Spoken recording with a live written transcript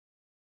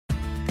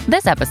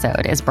This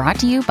episode is brought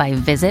to you by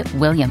Visit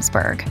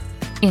Williamsburg.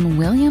 In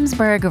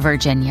Williamsburg,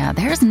 Virginia,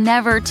 there's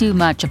never too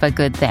much of a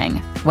good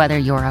thing. Whether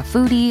you're a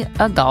foodie,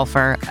 a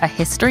golfer, a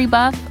history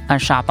buff, a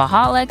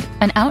shopaholic,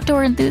 an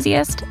outdoor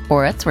enthusiast,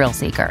 or a thrill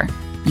seeker,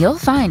 you'll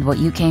find what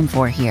you came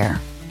for here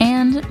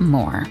and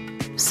more.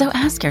 So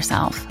ask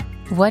yourself,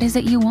 what is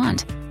it you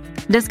want?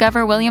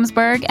 Discover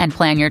Williamsburg and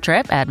plan your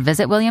trip at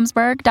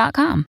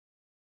visitwilliamsburg.com.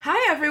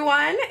 Hi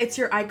everyone, it's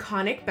your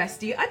iconic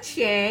bestie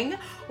Achieng.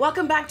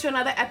 Welcome back to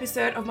another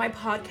episode of my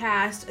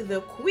podcast,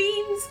 The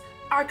Queen's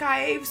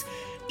Archives.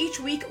 Each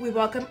week we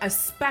welcome a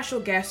special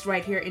guest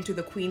right here into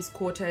the Queen's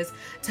Quarters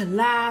to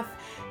laugh,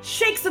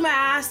 shake some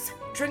ass,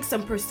 drink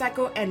some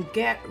Prosecco, and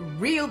get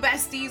real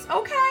besties,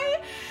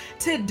 okay?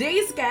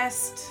 Today's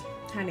guest,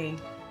 honey,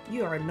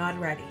 you are not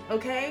ready,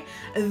 okay?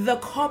 The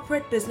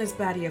corporate business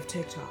baddie of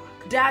TikTok.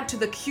 Dad to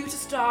the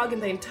cutest dog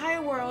in the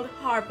entire world,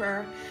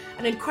 Harper,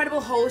 an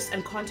incredible host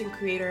and content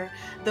creator,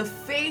 the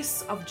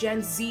face of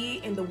Gen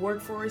Z in the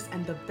workforce,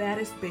 and the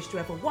baddest bitch to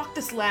ever walk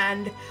this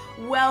land.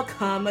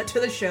 Welcome to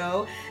the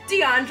show,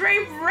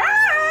 Deandre Brown!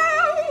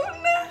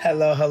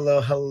 Hello,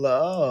 hello,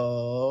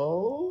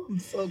 hello. I'm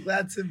so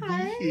glad to be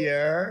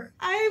here.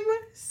 I'm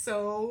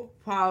so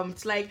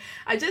pumped. Like,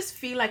 I just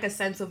feel like a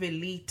sense of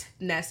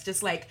eliteness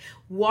just like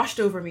washed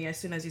over me as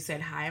soon as you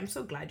said hi. I'm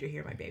so glad you're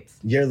here, my babes.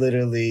 You're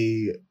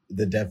literally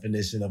the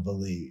definition of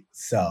elite.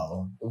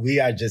 So we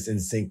are just in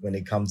sync when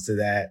it comes to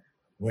that.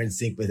 We're in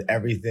sync with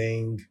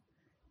everything.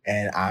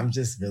 And I'm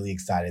just really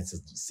excited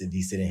to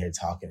be sitting here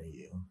talking to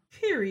you.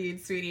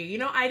 Period, sweetie. You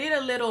know, I did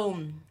a little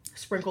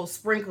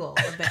sprinkle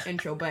of that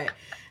intro, but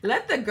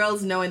let the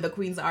girls know in the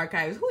Queen's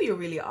Archives who you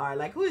really are.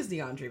 Like, who is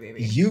Deandre,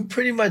 baby? You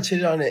pretty much hit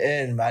it on the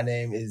end. My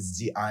name is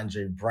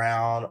Deandre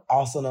Brown,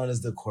 also known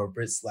as the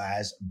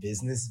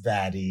corporate/business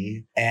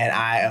baddie. And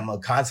I am a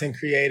content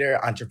creator,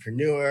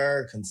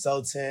 entrepreneur,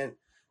 consultant.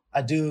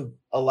 I do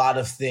a lot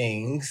of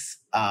things.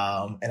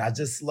 And I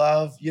just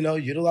love,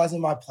 utilizing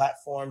my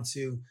platform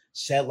to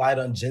shed light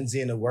on Gen Z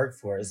in the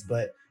workforce,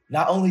 but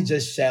not only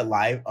just shed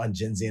light on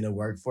Gen Z in the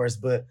workforce,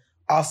 but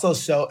also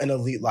show an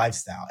elite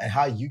lifestyle and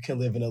how you can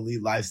live an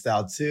elite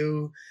lifestyle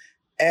too.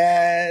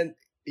 And,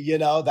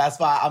 that's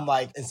why I'm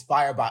like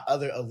inspired by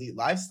other elite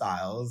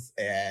lifestyles.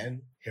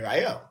 And here I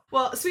am.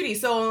 Well, sweetie,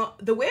 so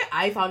the way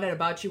I found out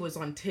about you was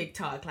on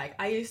TikTok. Like,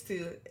 I used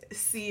to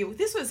see you.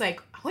 This was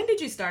like, when did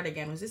you start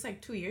again? Was this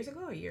like 2 years ago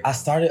or a year ago? I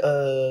started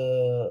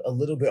a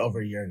little bit over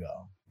a year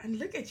ago. And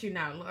look at you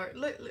now, Lord.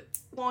 Look,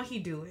 won't he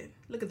do it?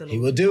 Look at the Lord. He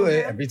will do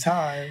it every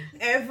time.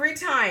 Every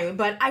time.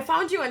 But I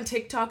found you on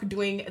TikTok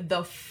doing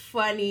the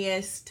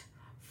funniest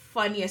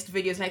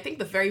videos. And I think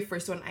the very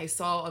first one I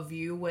saw of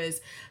you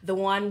was the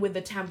one with the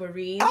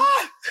tambourine.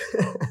 Ah!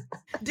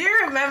 Do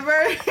you remember?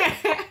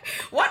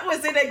 What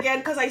was it again?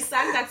 Because I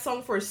sang that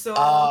song for so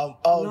long.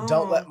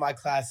 Don't let my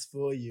class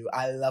fool you.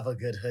 I love a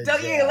good hood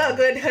jam. You love a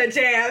good hood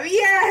jam?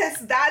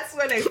 Yes, that's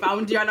when I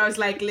found you. And I was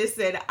like,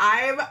 listen,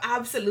 I'm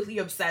absolutely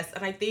obsessed.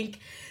 And I think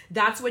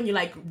that's when you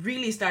like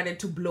really started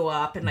to blow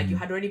up and like you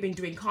had already been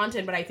doing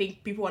content. But I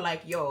think people were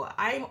like, yo,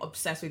 I'm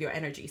obsessed with your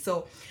energy.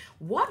 So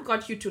what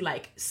got you to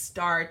like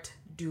start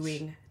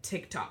doing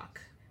TikTok?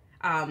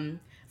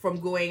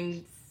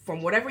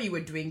 From whatever you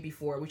were doing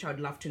before, which I would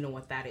love to know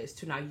what that is,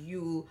 to now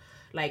you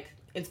like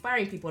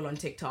inspiring people on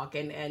TikTok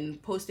and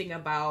posting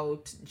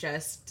about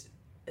just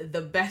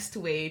the best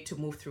way to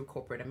move through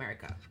corporate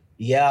America.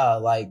 Yeah,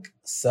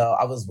 so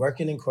I was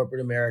working in corporate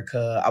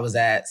America. I was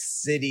at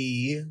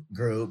City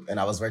Group and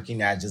I was working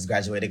there. I just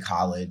graduated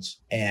college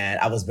and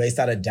I was based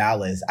out of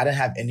Dallas. I didn't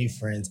have any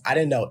friends. I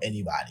didn't know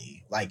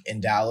anybody like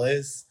in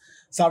Dallas.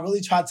 So I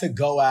really tried to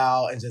go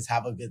out and just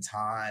have a good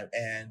time.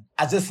 And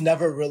I just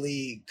never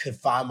really could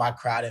find my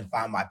crowd and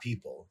find my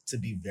people, to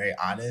be very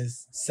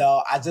honest.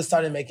 So I just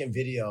started making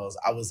videos.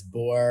 I was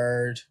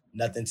bored,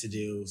 nothing to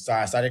do. So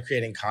I started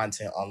creating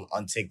content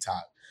on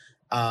TikTok.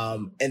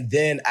 And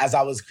then as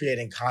I was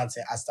creating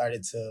content, I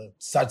started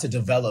to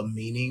develop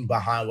meaning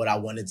behind what I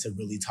wanted to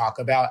really talk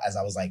about as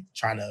I was like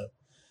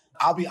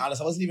I'll be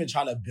honest, I wasn't even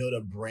trying to build a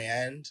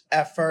brand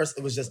at first.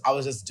 I was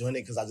just doing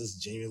it because I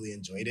just genuinely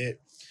enjoyed it.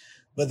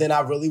 But then I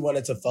really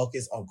wanted to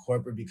focus on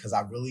corporate because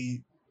I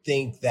really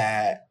think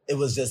that it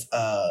was just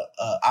a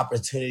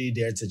opportunity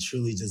there to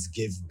truly just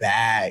give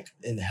back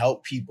and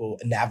help people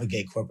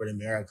navigate corporate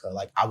America.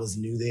 Like I was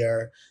new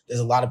there. There's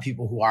a lot of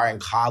people who are in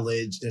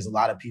college. There's a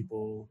lot of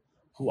people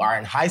who are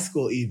in high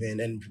school even,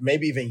 and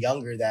maybe even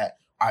younger that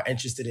are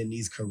interested in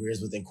these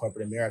careers within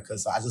corporate America.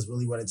 So I just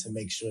really wanted to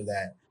make sure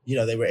that,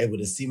 they were able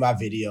to see my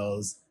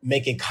videos,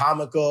 make it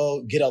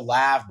comical, get a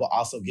laugh, but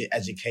also get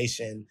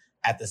education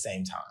at the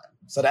same time.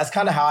 So that's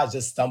kind of how I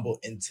just stumbled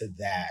into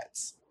that.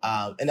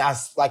 And I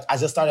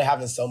just started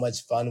having so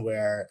much fun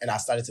and I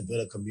started to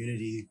build a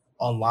community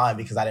online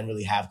because I didn't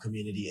really have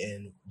community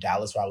in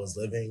Dallas where I was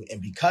living.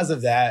 And because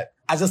of that,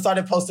 I just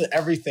started posting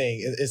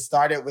everything. It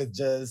started with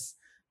just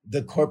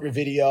the corporate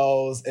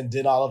videos. And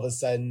then all of a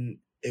sudden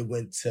it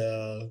went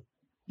to,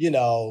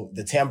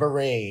 the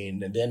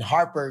tambourine. And then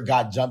Harper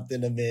got jumped in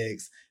the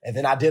mix. And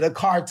then I did a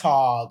car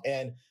talk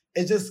and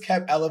it just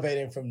kept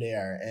elevating from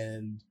there.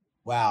 And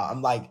wow,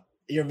 I'm like,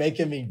 you're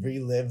making me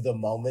relive the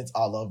moments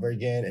all over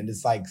again. And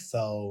it's like,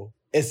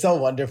 it's so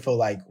wonderful.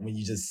 Like when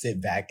you just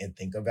sit back and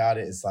think about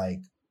it, it's like,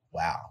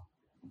 wow.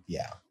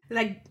 Yeah.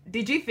 Like,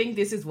 did you think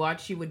this is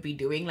what you would be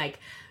doing? Like,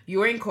 you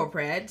were in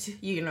corporate,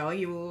 you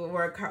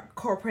were a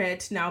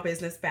corporate, now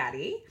business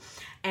baddie.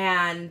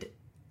 And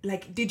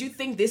like, did you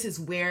think this is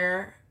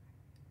where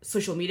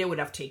social media would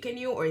have taken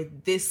you, or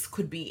this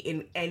could be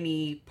in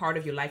any part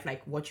of your life,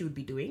 like what you would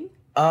be doing?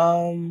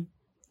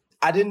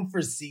 I didn't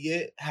foresee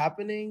it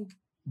happening,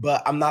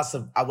 but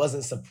I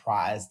wasn't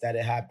surprised that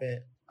it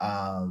happened.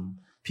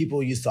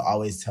 People used to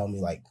always tell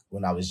me, like,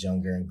 when I was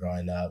younger and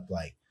growing up,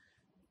 like,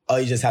 oh,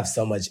 you just have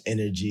so much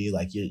energy.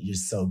 Like you're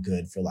so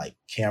good for like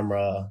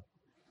camera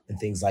and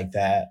things like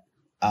that.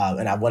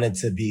 And I wanted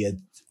to be a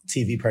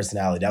TV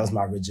personality. That was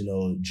my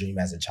original dream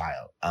as a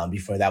child.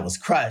 Before that was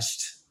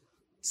crushed,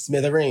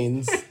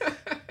 smithereens.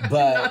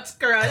 But not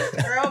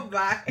crushed, girl,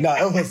 bye. No,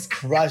 it was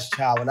crushed,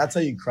 child. When I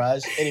tell you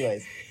crushed,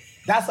 anyways,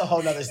 that's a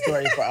whole nother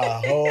story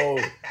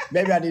for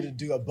maybe I need to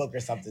do a book or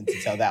something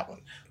to tell that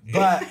one.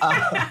 But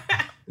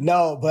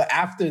no, but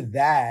after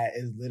that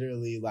is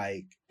literally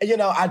like,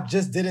 I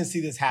just didn't see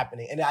this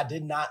happening. And I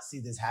did not see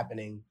this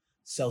happening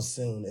so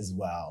soon as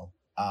well.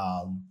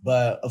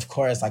 But of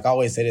course, like I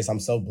always say this, I'm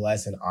so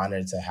blessed and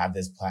honored to have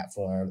this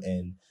platform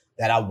and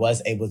that I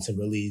was able to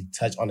really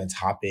touch on a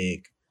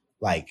topic,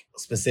 like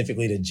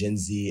specifically to Gen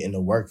Z in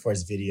the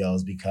workforce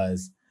videos,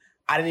 because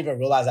I didn't even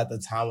realize at the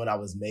time when I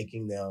was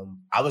making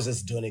them, I was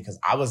just doing it because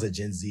I was a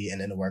Gen Z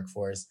and in the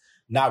workforce,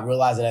 not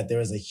realizing that there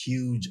was a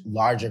huge,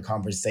 larger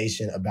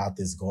conversation about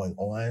this going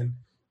on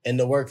in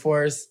the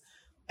workforce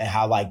and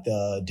how like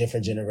the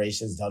different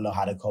generations don't know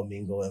how to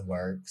commingle and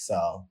work.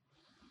 So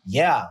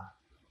yeah,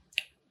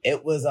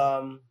 it was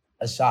a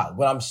shock,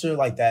 but I'm sure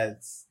like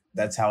that's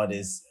how it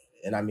is.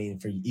 And I mean,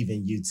 for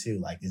even you too,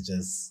 like it's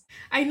just...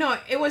 I know,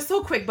 it was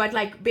so quick, but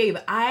like, babe,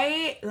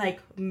 I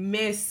like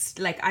missed,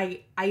 like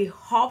I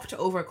hopped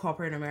over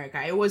corporate America.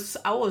 I was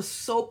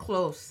so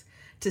close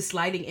to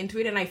sliding into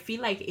it. And I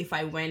feel like if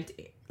I went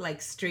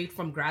like straight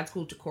from grad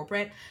school to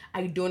corporate,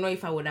 I don't know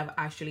if I would have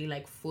actually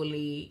like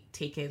fully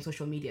taken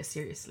social media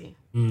seriously.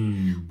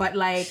 But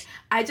like,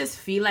 I just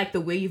feel like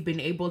the way you've been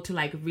able to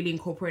like really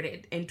incorporate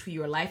it into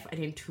your life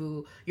and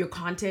into your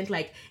content,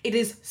 like it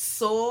is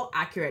so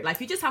accurate. Like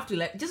you just have to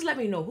let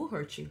me know who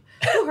hurt you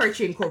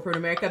in corporate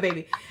America,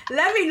 baby.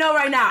 Let me know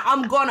right now.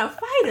 I'm gonna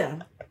fight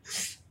him.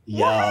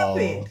 Yo, what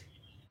happened?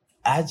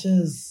 I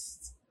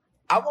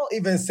won't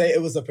even say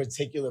it was a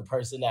particular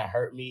person that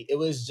hurt me. It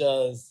was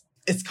just,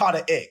 it's called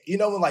an ick. You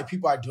know, when like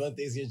people are doing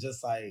things, you're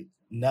just like,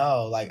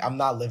 no, like I'm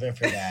not living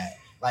for that.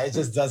 Like it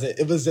just doesn't,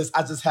 it was just,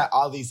 I just had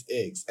all these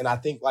icks. And I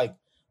think like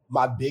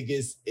my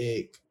biggest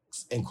icks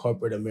in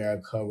corporate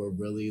America were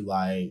really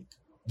like,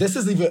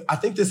 I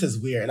think this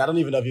is weird. And I don't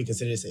even know if you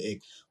consider this an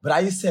ick, but I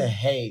used to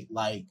hate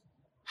like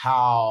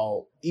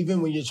how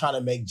even when you're trying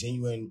to make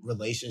genuine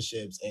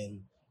relationships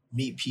and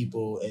meet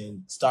people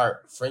and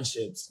start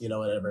friendships,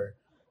 whatever,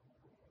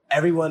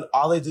 everyone,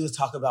 all they do is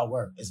talk about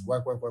work. It's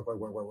work.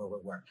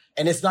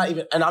 And it's not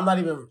even, and I'm not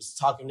even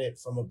talking it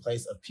from a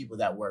place of people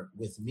that work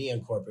with me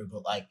in corporate,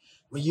 but like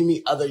when you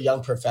meet other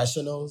young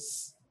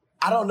professionals,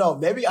 I don't know,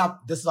 maybe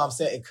this is what I'm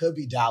saying. It could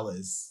be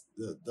Dallas.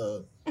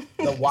 The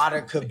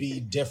water could be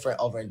different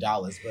over in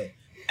Dallas, but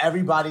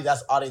everybody,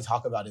 that's all they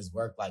talk about is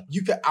work. Like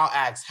you could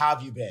out-ask, how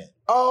have you been?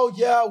 Oh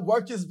yeah,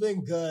 work has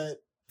been good.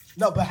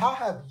 No, but how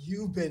have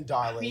you been,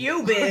 darling?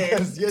 You been.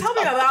 Tell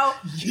me about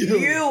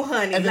you,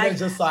 honey. And like,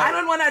 just like, I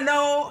don't want to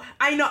know.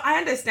 I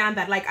understand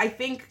that. Like, I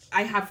think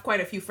I have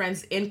quite a few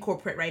friends in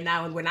corporate right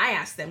now. And when I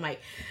ask them,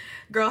 like,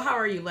 girl, how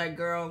are you? Like,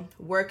 girl,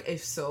 work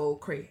is so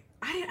crazy.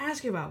 I didn't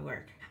ask you about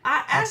work.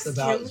 I asked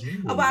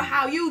you about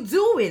how you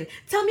doing.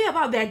 Tell me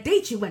about that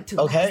date you went to.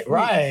 Okay,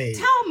 right.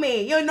 Tell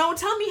me,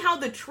 tell me how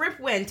the trip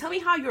went. Tell me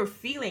how you're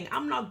feeling.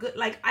 I'm not good.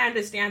 Like, I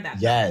understand that.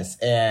 Yes,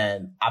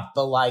 and I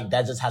feel like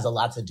that just has a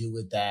lot to do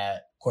with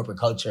that corporate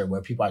culture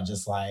where people are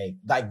just like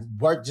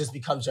work just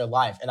becomes your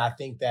life. And I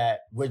think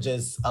that we're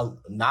just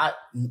not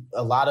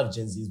a lot of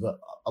Gen Zs, but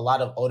a lot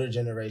of older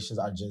generations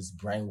are just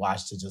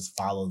brainwashed to just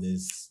follow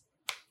this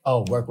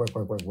work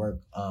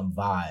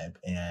vibe.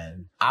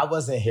 And I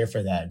wasn't here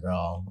for that,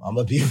 girl. I'm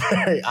gonna be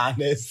very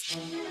honest.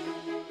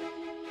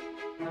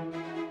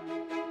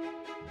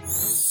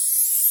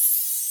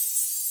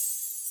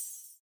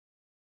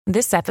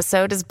 This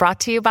episode is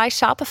brought to you by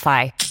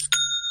Shopify.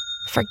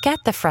 Forget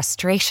the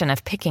frustration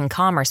of picking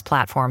commerce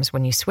platforms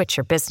when you switch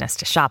your business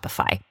to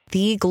Shopify,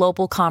 the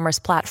global commerce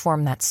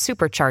platform that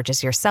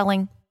supercharges your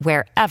selling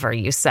wherever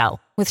you sell.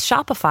 With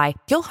Shopify,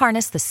 you'll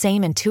harness the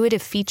same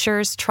intuitive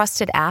features,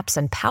 trusted apps,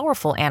 and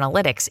powerful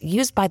analytics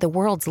used by the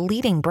world's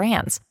leading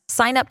brands.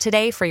 Sign up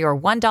today for your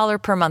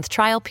 $1 per month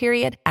trial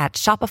period at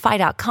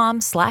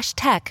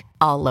shopify.com/tech,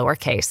 all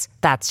lowercase.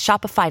 That's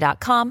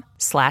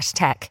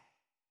shopify.com/tech.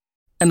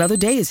 Another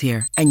day is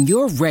here, and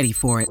you're ready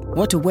for it.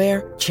 What to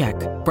wear? Check.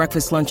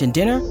 Breakfast, lunch, and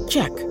dinner?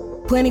 Check.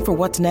 Planning for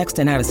what's next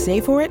and how to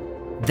save for it?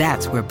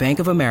 That's where Bank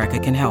of America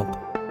can help.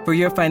 For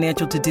your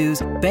financial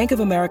to-dos, Bank of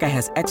America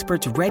has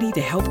experts ready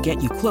to help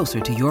get you closer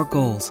to your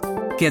goals.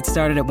 Get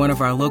started at one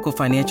of our local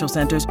financial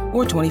centers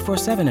or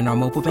 24/7 in our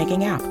mobile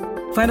banking app.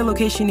 Find a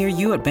location near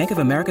you at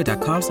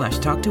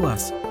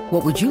bankofamerica.com/talktous.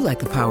 What would you like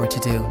the power to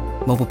do?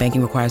 Mobile banking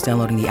requires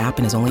downloading the app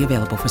and is only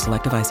available for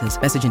select devices.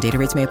 Message and data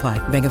rates may apply.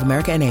 Bank of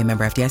America N.A.,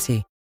 member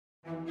FDIC.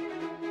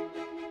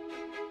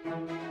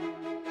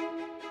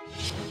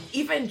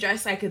 Even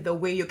just like the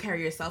way you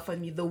carry yourself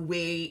and the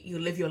way you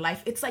live your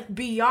life, it's like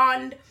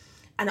beyond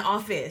an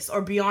office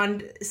or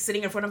beyond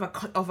sitting in front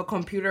of a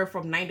computer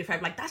from 9 to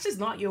 5. Like, that's just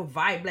not your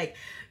vibe. Like,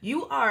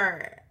 you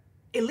are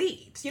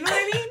elite. You know what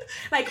I mean?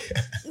 Like,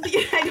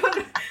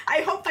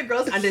 I hope the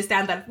girls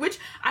understand that, which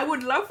I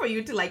would love for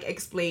you to like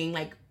explain,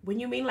 like, when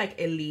you mean like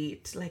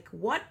elite, like,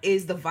 what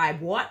is the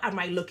vibe? What am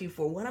I looking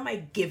for? What am I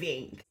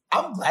giving?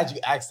 I'm glad you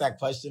asked that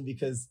question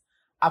because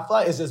I feel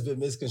like it's just been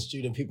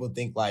misconstrued and people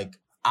think like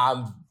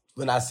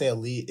when I say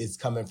elite, it's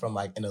coming from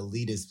like an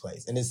elitist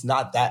place. And it's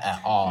not that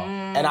at all.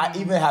 And I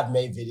even have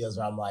made videos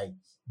where I'm like,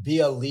 be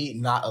elite,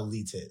 not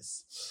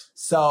elitist.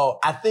 So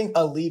I think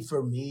elite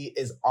for me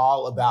is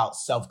all about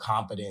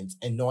self-confidence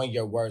and knowing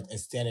your worth and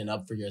standing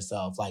up for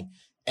yourself. Like,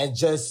 and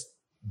just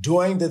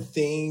doing the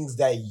things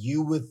that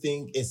you would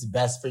think is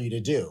best for you to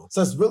do.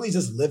 So it's really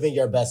just living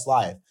your best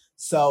life.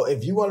 So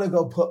if you want to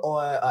go put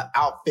on an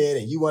outfit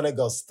and you want to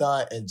go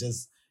stunt and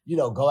just, you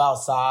know, go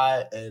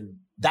outside, and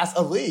that's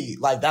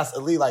elite. Like, that's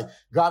elite. Like,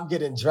 girl, I'm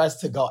getting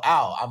dressed to go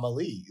out. I'm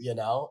elite, you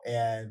know?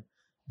 And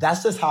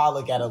that's just how I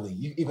look at elite.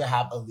 You even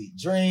have elite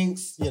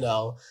drinks, you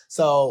know?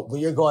 So when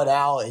you're going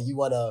out and you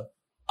want to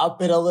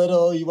up it a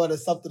little, you want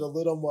something a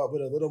little more,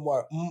 with a little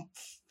more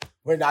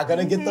we're not going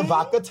to get the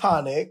vodka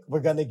tonic. We're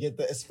going to get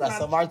the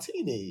espresso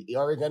martini.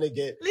 Or we're going to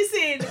get...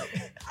 Listen,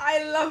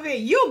 I love it.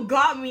 You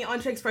got me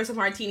onto espresso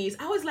martinis.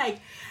 I was like,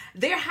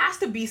 there has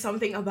to be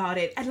something about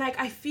it. And like,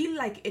 I feel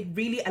like it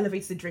really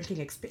elevates the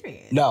drinking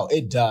experience. No,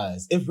 it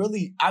does. It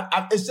really,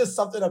 it's just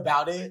something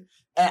about it.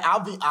 And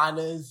I'll be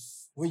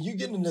honest, when you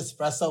get an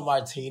espresso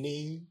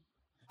martini,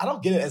 I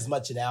don't get it as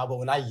much now, but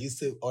when I used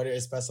to order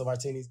espresso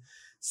martinis,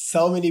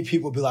 so many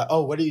people be like,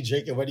 oh, what are you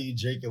drinking? What are you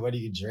drinking? What are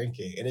you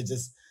drinking? And it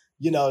just,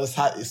 you know, it's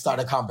how you start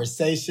a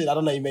conversation. I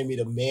don't know, you made me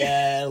the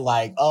man.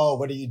 Like, oh,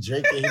 what are you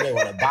drinking? He may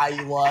want to buy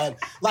you one.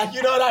 Like,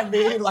 you know what I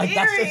mean? Like,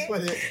 that's just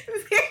what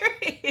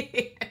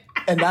it...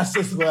 And that's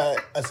just what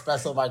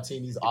espresso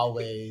martinis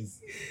always,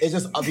 it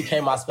just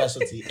became my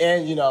specialty.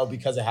 And, you know,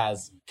 because it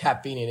has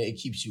caffeine in it, it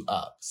keeps you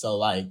up. So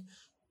like,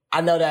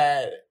 I know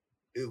that,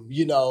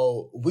 you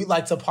know, we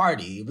like to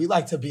party. We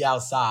like to be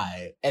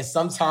outside. And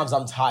sometimes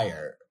I'm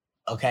tired.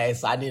 Okay.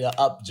 So I need an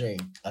up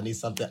drink. I need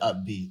something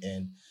upbeat.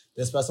 And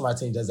the espresso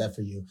martini does that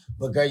for you.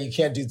 But girl, you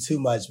can't do too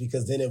much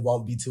because then it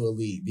won't be too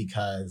elite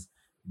because,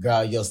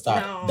 girl, you'll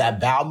start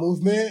that bowel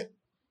movement.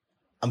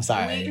 I'm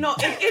sorry.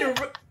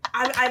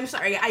 I'm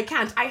sorry, I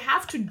can't. I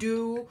have to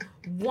do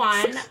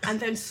one and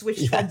then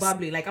switch to a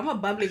bubbly. Like, I'm a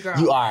bubbly girl.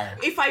 You are.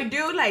 If I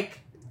do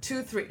like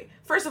 2, 3,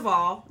 first of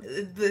all,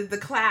 the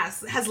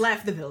class has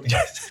left the building.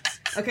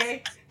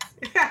 Okay?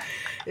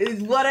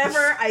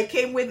 Whatever I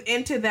came with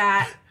into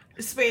that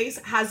space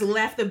has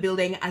left the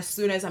building as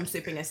soon as I'm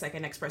sipping a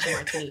second espresso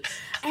martini.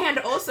 And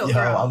also,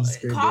 girl,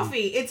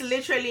 coffee. It's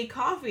literally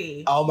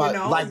coffee. Oh my, you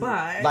know?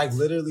 like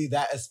literally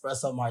that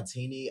espresso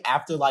martini,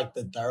 after like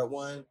the third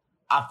one,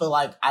 I feel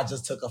like I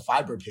just took a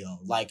fiber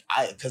pill. Like,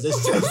 cause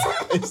it's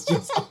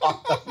just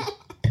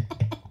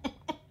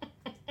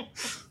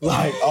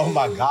like, oh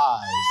my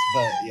gosh.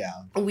 But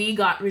yeah. We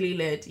got really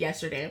lit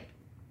yesterday.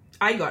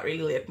 I got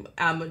really lit.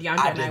 Deandre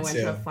and I went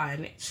to a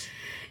fun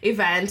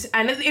event.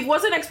 And it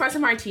wasn't espresso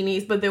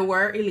martinis, but there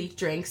were elite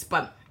drinks.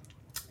 But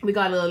we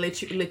got a little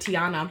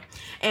Litiana.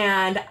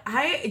 And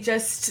I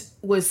just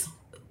was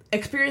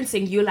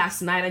experiencing you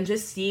last night and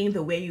just seeing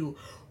the way you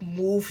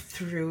move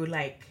through,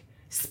 like,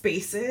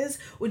 spaces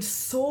with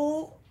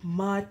so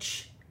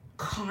much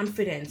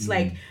confidence.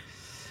 Like,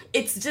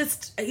 it's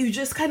just, you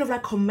just kind of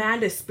like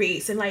command a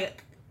space. And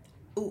like,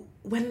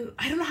 when,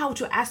 I don't know how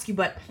to ask you,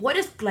 but what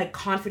does like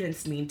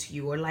confidence mean to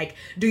you? Or like,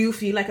 do you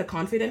feel like a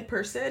confident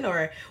person?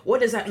 Or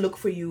what does that look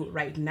for you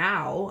right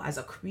now as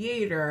a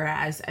creator,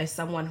 as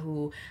someone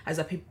who has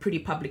a pretty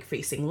public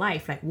facing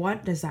life? Like,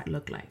 what does that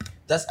look like?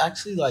 That's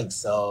actually like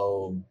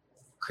so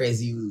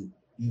crazy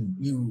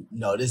you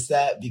notice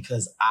that,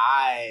 because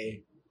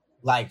I,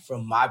 like,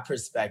 from my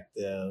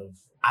perspective,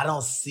 I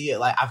don't see it.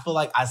 Like, I feel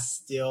like I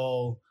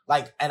still,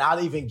 like, and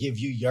I'll even give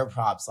you your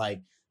props.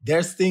 Like,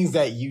 there's things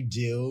that you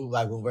do,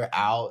 like, when we're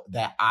out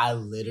that I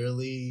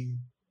literally,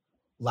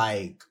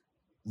 like,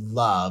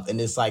 love.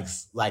 And it's like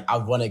I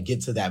want to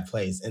get to that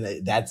place.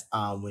 And that's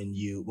when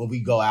we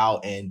go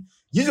out and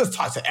you just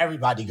talk to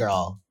everybody,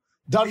 girl.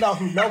 Don't know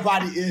who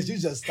nobody is. You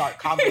just start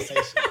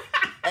conversation.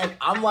 And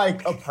I'm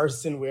like a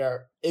person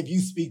where if you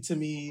speak to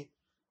me,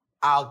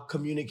 I'll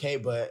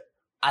communicate, but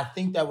I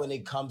think that when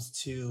it comes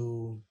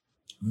to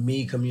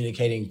me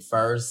communicating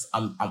first,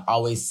 I'm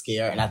always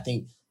scared. And I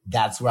think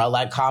that's where I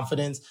lack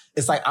confidence.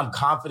 It's like I'm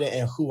confident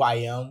in who I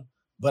am,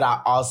 but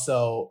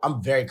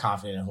I'm very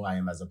confident in who I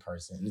am as a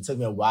person. And it took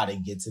me a while to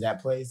get to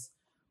that place.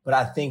 But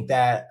I think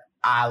that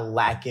I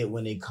lack it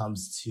when it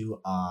comes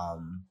to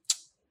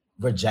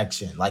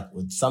rejection. Like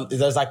with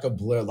there's like a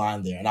blurred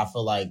line there. And I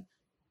feel like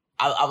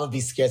I would be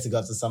scared to go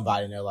up to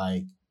somebody and they're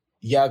like,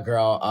 yeah,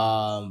 girl,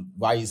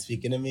 why are you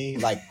speaking to me?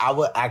 Like I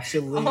would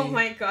actually, oh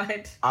my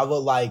God, I would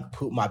like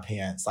poop my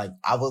pants. Like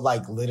I would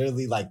like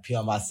literally like pee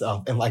on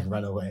myself and like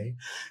run away.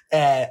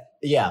 And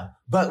yeah,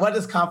 but what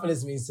does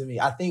confidence mean to me?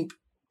 I think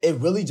it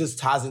really just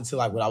ties into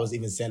like what I was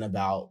even saying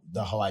about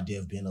the whole idea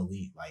of being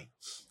elite. Like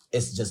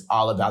it's just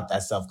all about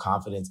that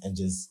self-confidence and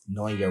just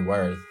knowing your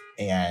worth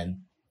and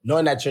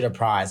knowing that you're the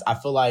prize. I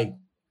feel like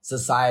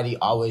society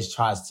always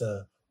tries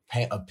to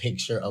paint a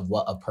picture of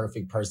what a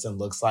perfect person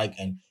looks like.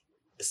 And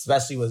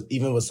especially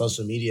even with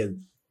social media,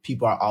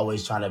 people are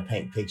always trying to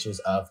paint pictures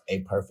of a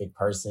perfect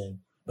person.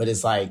 But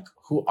it's like,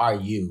 who are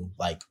you?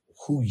 Like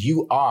who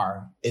you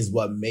are is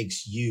what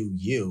makes you,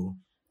 you.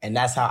 And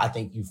that's how I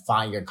think you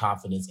find your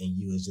confidence in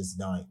you, is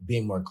just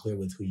being more clear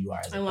with who you are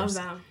as a person. I love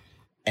that.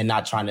 And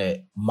not trying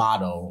to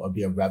model or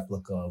be a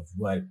replica of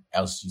what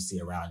else you see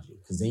around you.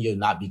 Because then you'll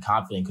not be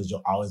confident, because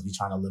you'll always be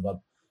trying to live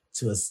up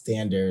to a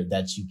standard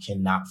that you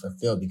cannot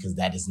fulfill, because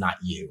that is not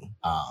you.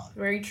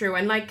 Very true.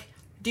 And like,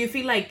 do you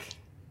feel like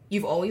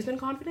you've always been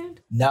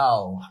confident?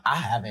 No, I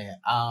haven't.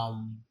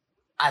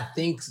 I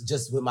think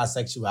just with my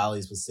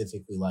sexuality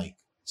specifically, like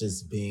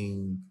just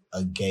being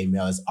a gay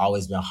male has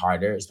always been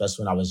harder,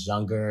 especially when I was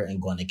younger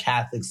and going to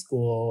Catholic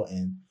school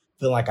and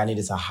feeling like I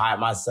needed to hide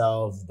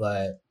myself.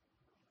 But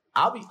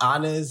I'll be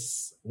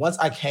honest, once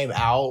I came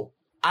out,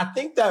 I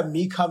think that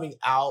me coming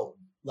out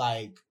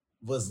like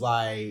was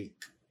like,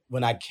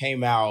 when I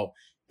came out,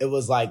 it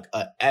was like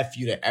a F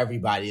you to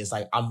everybody. It's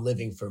like, I'm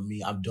living for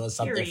me. I'm doing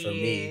something for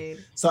me.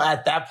 So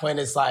at that point,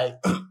 it's like,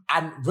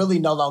 I really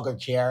no longer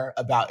care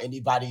about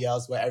anybody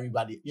else, what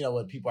everybody,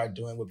 what people are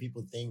doing, what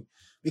people think,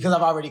 because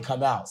I've already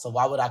come out. So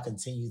why would I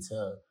continue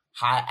to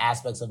hide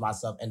aspects of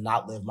myself and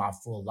not live my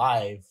full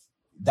life?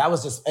 That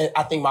was just,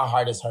 I think my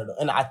hardest hurdle.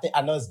 And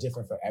I know it's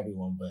different for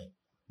everyone, but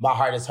my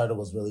hardest hurdle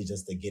was really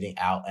just the getting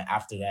out. And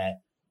after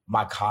that,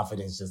 my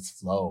confidence just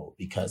flowed,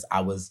 because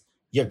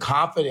you're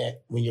confident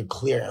when you're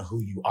clear in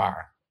who you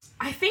are.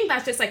 I think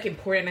that's just like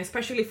important,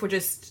 especially for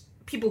just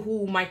people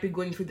who might be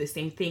going through the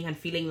same thing and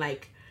feeling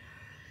like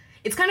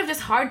it's kind of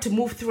just hard to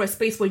move through a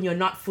space when you're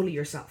not fully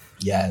yourself.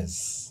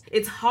 Yes.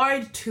 It's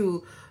hard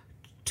to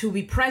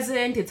be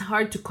present. It's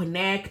hard to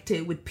connect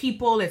with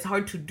people. It's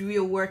hard to do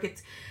your work.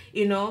 It's,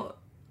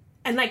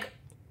 and like,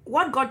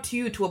 what got to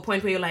you to a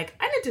point where you're like,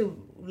 I need to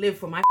live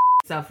for my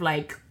stuff.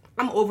 Like,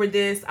 I'm over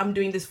this. I'm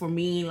doing this for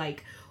me.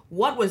 Like,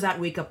 what was that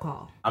wake-up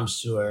call? I'm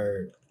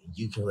sure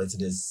you can relate to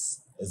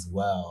this as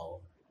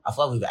well. I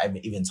feel like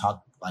we've even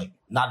talked, like,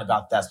 not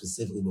about that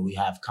specifically, but we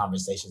have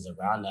conversations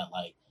around that.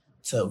 Like,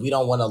 we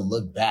don't want to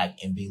look back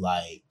and be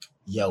like,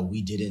 yo,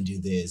 we didn't do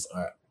this,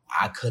 or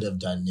I could have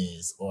done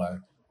this,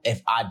 or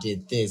if I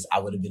did this, I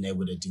would have been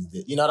able to do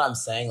this. You know what I'm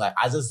saying? Like,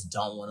 I just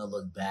don't want to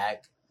look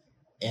back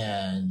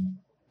and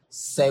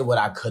say what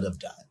I could have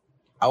done.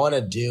 I want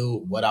to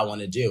do what I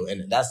want to do.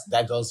 And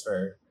that goes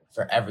for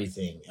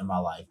everything in my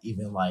life,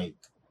 even like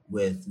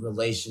with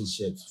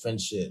relationships,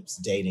 friendships,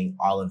 dating,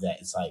 all of that.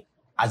 It's like,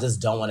 I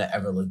just don't want to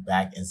ever look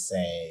back and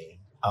say,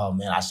 oh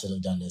man, I should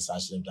have done this, I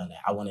should have done that.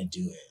 I want to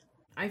do it.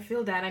 I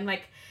feel that. I'm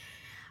like,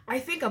 I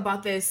think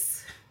about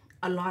this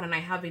a lot, and I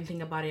have been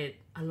thinking about it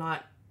a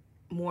lot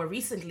more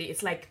recently.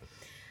 It's like,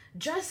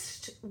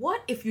 just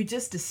what if you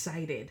just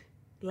decided,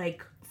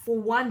 like, for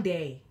one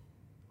day,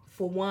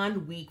 for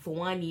 1 week, for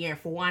 1 year,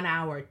 for 1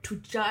 hour, to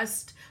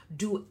just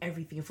do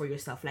everything for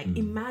yourself. Like,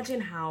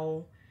 imagine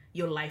how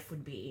your life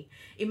would be.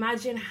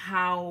 Imagine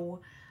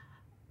how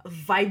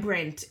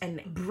vibrant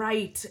and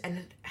bright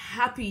and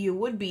happy you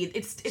would be.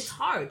 It's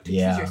hard to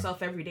choose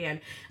yourself every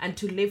day and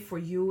to live for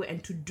you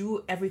and to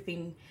do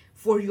everything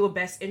for your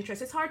best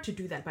interest. It's hard to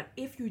do that. But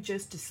if you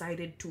just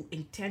decided to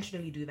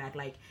intentionally do that,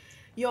 like,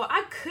 yo,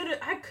 I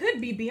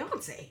could be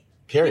Beyonce.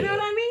 Period. You know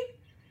what I mean?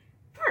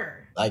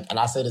 Like, and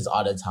I say this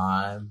all the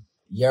time,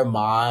 your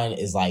mind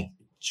is like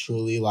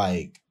truly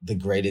like the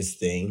greatest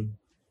thing.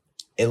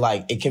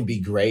 It can be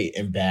great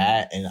and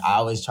bad. And I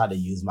always try to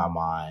use my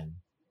mind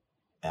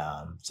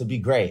to be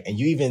great. And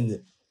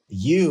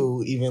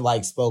you even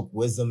like spoke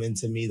wisdom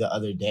into me the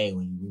other day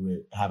when we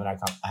were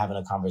having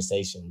a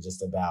conversation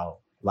just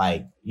about,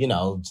 like,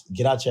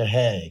 get out your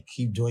head,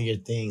 keep doing your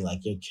thing.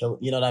 Like, you're killing,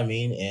 you know what I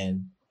mean?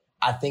 And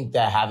I think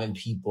that having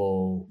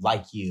people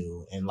like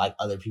you and like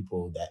other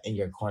people that in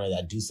your corner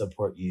that do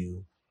support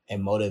you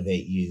and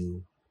motivate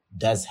you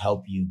does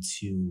help you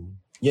to,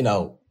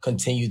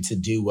 continue to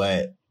do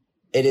what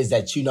it is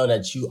that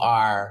that you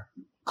are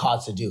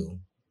called to do.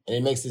 And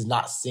it makes it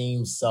not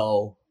seem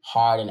so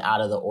hard and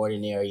out of the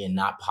ordinary and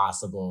not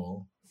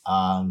possible.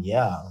 I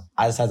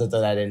just had to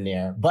throw that in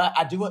there. But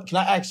can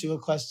I ask you a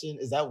question?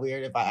 Is that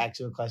weird if I ask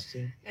you a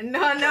question?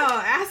 No,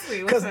 ask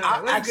me. What's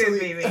good,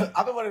 baby?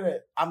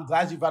 I'm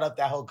glad you brought up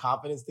that whole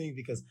confidence thing,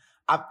 because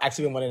I've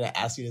actually been wanting to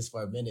ask you this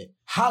for a minute.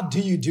 How do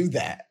you do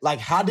that? Like,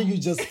 how do you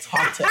just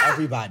talk to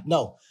everybody?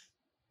 No,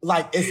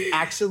 like, it's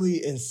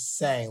actually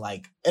insane,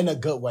 like, in a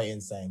good way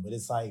insane, but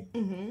it's like,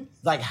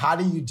 like, how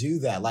do you do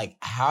that? Like,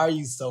 how are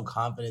you so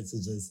confident to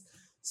just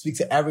speak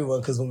to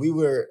everyone. Because when we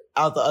were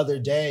out the other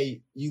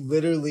day, you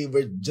literally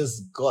were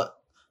just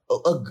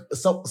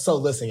so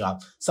listen,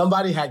 y'all.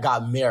 Somebody had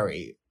got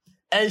married.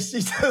 And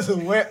she just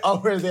went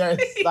over there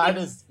and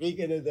started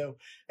speaking to them.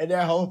 And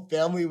their whole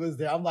family was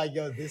there. I'm like,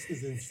 yo, this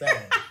is insane.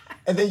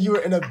 And then you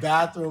were in a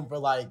bathroom for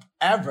like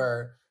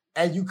ever.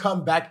 And you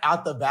come back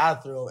out the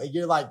bathroom and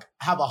you're like,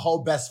 have a whole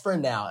best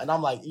friend now. And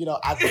I'm like,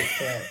 I just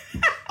can't.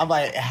 I'm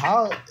like,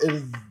 how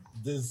is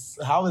this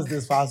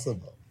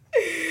possible?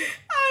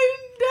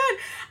 I'm done.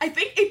 I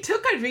think it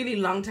took a really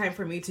long time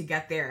for me to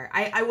get there.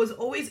 I was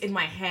always in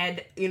my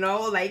head,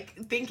 like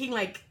thinking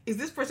like, is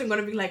this person going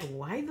to be like,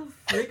 why the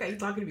frick are you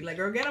talking to me? Like,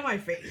 girl, get on my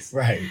face.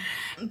 Right.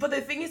 But the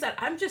thing is that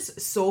I'm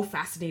just so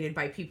fascinated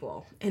by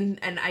people.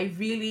 And I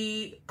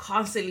really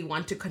constantly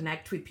want to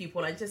connect with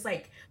people. And just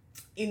like,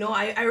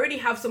 I already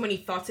have so many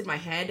thoughts in my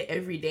head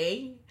every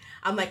day.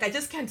 I'm like, I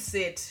just can't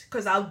sit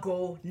because I'll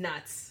go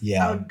nuts.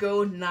 Yeah. I'll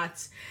go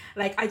nuts.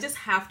 Like, I just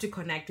have to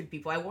connect with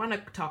people. I want to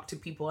talk to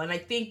people. And I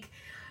think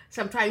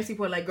sometimes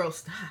people are like, girl,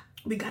 stop.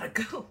 We gotta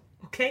go.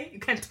 Okay? You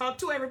can't talk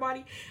to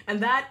everybody.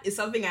 And that is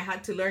something I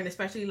had to learn,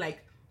 especially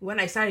like when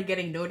I started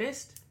getting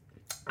noticed.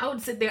 I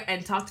would sit there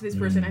and talk to this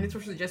person, and this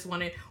person just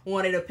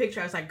wanted a picture.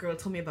 I was like, girl,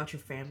 tell me about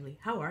your family.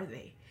 How are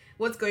they?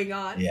 What's going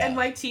on? Yeah. And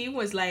my team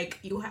was like,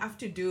 you have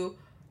to do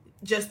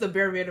just the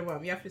bare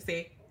minimum. You have to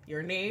say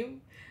your name.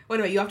 Well,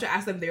 anyway, you have to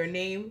ask them their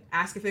name,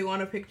 ask if they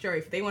want a picture.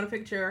 If they want a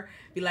picture,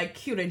 be like,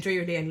 cute, enjoy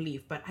your day and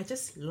leave. But I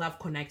just love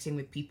connecting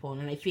with people.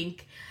 And I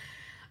think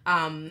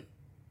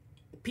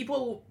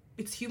people,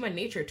 it's human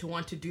nature to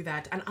want to do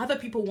that. And other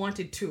people want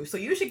it too. So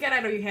you should get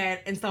out of your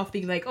head and stop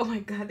being like, oh my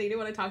God, they didn't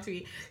want to talk to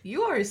me.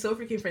 You are so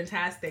freaking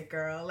fantastic,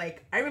 girl.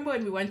 Like, I remember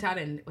when we went out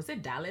in, was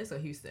it Dallas or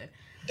Houston?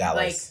 Dallas.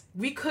 Like,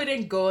 we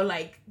couldn't go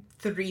like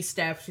 3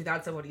 steps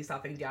without somebody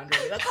stopping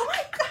Deandre. Like, oh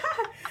my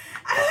God,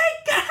 I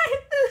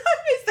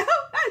love you so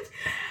much.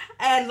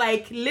 And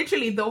like,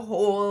 literally the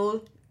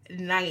whole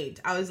night,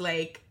 I was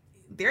like,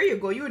 there you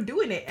go. You were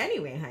doing it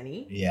anyway,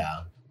 honey.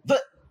 Yeah.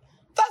 But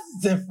that's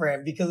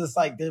different because it's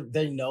like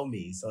they know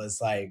me. So it's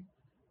like,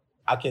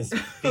 I can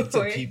speak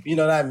to people. You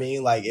know what I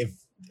mean? Like, if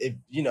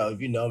you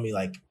know me,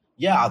 like,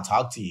 yeah, I'll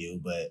talk to you.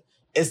 But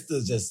it's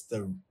just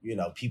the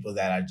people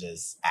that are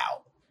just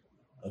out.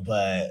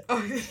 But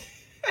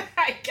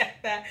I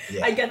get that.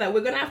 Yeah. I get that. We're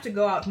gonna have to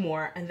go out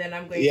more, and then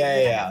I'm going to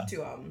have to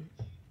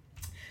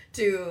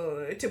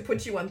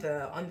put you on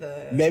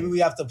the. Maybe we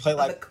have to play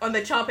like on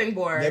the chopping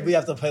board. Maybe we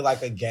have to play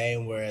like a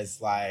game where it's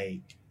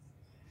like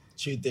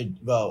truth or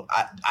well,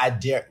 I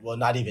dare. Well,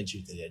 not even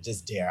truth or dare,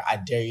 just dare. I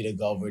dare you to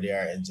go over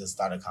there and just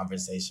start a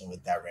conversation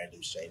with that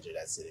random stranger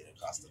that's sitting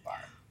across the bar.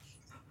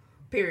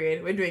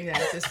 Period. We're doing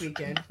that this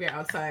weekend. We're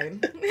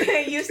outside.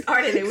 You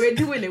started it. We're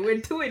doing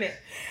it.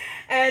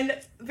 And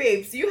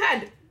babes, you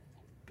had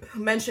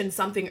mentioned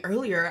something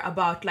earlier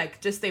about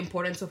like just the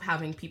importance of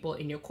having people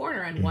in your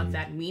corner and what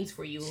that means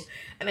for you.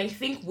 And I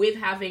think with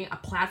having a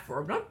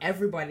platform, not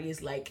everybody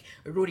is like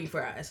rooting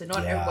for us and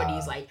not everybody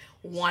is like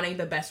wanting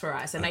the best for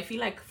us. And I feel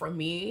like for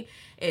me,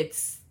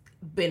 it's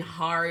been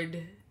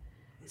hard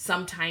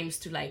sometimes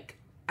to like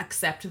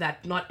accept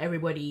that not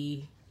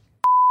everybody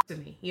to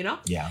me,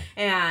 Yeah.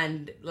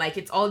 And like,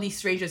 it's all these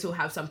strangers who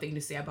have something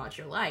to say about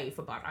your life,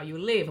 about how you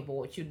live, about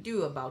what you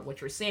do, about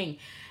what you're saying.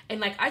 And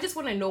like, I just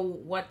want to know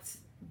what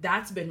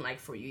that's been like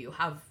for you. You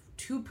have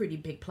 2 pretty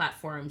big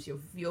platforms.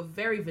 You're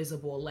very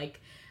visible.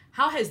 Like,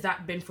 how has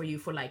that been for you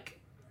for like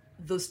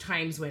those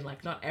times when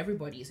like not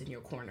everybody's in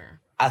your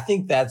corner? I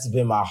think that's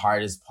been my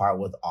hardest part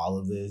with all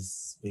of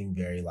this, being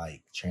very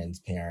like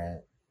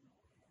transparent.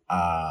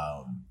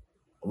 Well,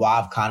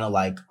 I've kind of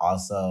like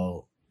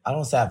also, I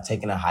don't say I've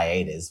taken a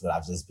hiatus, but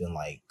I've just been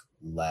like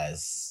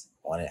less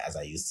on it as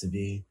I used to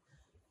be.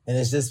 And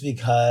it's just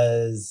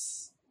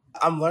because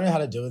I'm learning how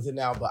to deal with it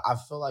now, but I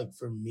feel like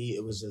for me,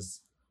 it was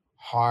just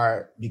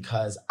hard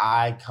because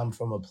I come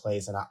from a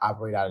place and I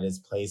operate out of this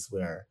place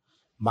where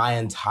my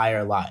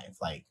entire life,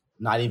 like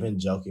not even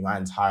joking, my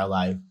entire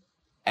life,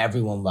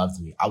 everyone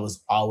loved me. I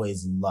was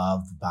always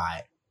loved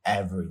by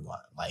everyone.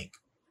 Like,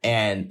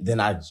 and then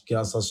I get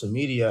on social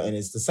media and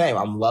it's the same.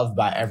 I'm loved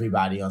by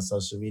everybody on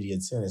social media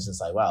too. And it's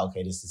just like, wow,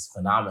 okay, this is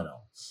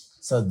phenomenal.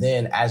 So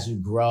then as you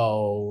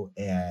grow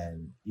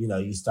and,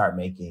 you start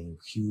making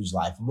huge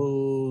life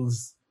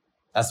moves,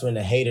 that's when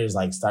the haters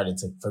like started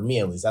to, for me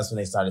at least, that's when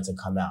they started to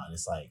come out. And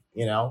it's like,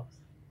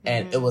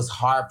 and it was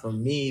hard for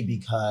me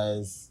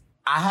because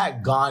I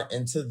had gone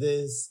into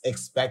this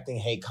expecting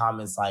hate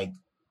comments like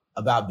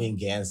about being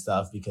gay and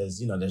stuff because,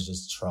 there's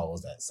just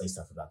trolls that say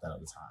stuff about that all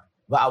the time.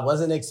 But I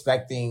wasn't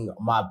expecting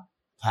my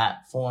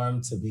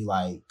platform to be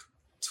like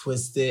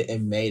twisted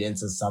and made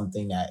into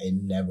something that it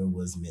never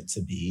was meant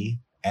to be.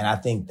 And I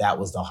think that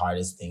was the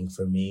hardest thing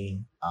for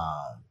me,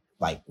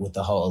 like with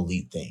the whole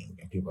elite thing.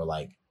 And people are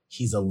like,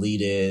 he's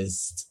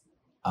elitist,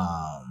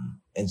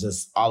 and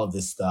just all of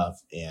this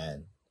stuff.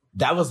 And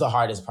that was the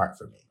hardest part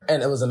for me.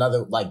 And it was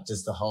another, like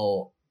just the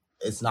whole,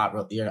 it's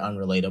not, you're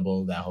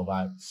unrelatable, that whole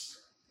vibe.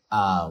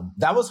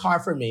 That was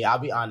hard for me, I'll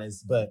be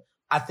honest. But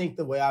I think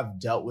the way I've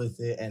dealt with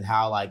it and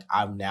how like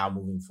I'm now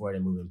moving forward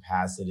and moving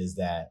past it is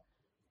that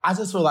I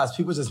just realized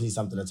people just need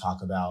something to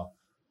talk about.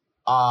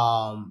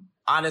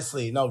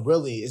 Honestly, no,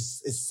 really,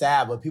 it's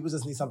sad, but people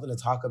just need something to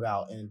talk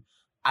about. And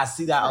I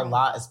see that a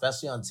lot,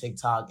 especially on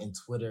TikTok and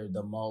Twitter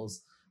the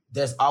most.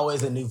 There's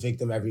always a new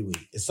victim every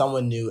week. It's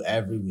someone new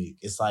every week.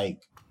 It's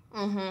like,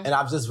 and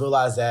I've just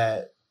realized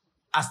that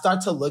I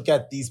start to look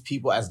at these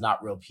people as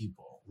not real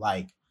people.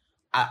 Like,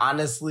 I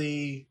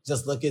honestly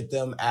just look at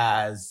them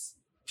as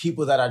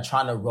people that are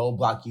trying to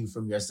roadblock you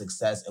from your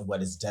success and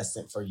what is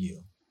destined for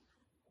you.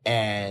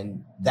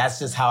 And that's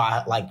just how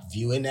I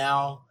view it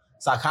now.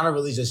 So I kind of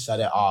really just shut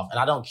it off. And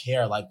I don't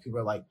care. Like, people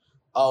are like,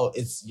 oh,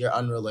 you're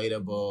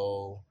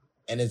unrelatable.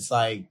 And it's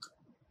like,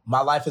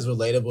 my life is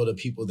relatable to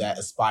people that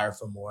aspire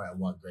for more and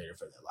want greater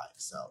for their life.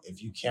 So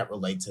if you can't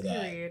relate to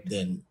that,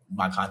 then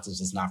my content's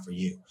just not for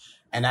you.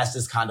 And that's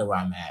just kind of where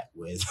I'm at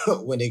with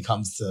when it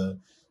comes to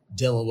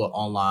dealing with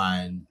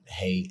online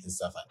hate and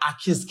stuff. Like, I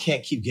just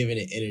can't keep giving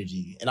it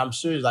energy. And I'm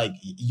sure like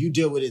you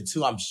deal with it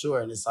too, I'm sure.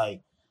 And it's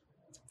like,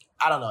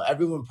 I don't know,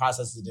 everyone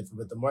processes it different,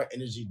 but the more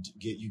energy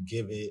you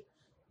give it,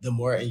 the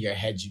more in your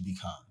head you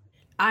become.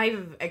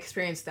 I've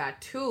experienced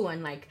that too.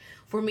 And like,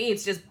 for me,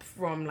 it's just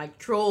from like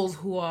trolls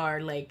who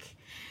are like,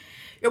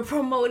 you're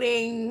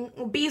promoting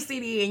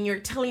obesity and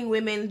you're telling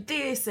women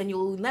this and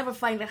you'll never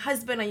find a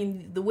husband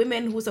and the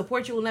women who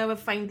support you will never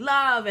find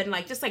love and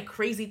like just like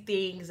crazy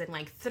things and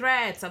like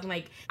threats. I'm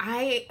like,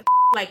 I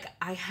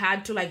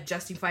had to like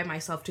justify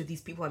myself to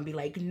these people and be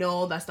like,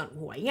 no, that's not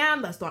who I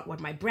am. That's not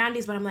what my brand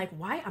is. But I'm like,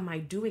 why am I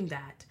doing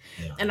that?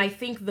 Yeah. And I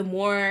think the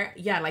more,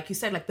 like you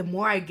said, like the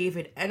more I gave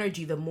it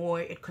energy, the more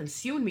it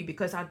consumed me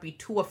because I'd be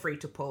too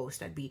afraid to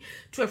post. I'd be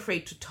too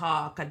afraid to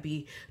talk. I'd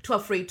be too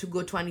afraid to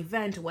go to an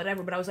event or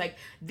whatever. But I was like,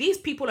 these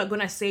people are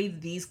going to say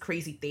these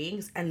crazy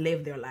things and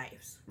live their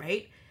lives,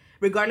 right?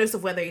 Regardless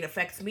of whether it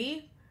affects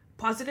me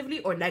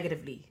positively or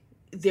negatively,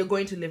 they're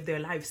going to live their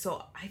lives.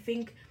 So I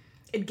think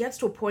it gets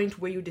to a point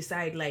where you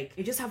decide, like,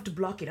 you just have to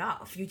block it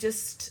off. You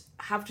just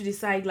have to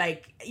decide,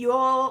 like,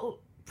 you're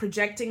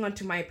projecting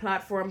onto my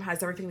platform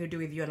has everything to do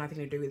with you and nothing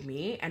to do with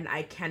me. And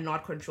I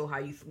cannot control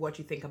what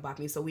you think about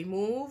me. So we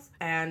move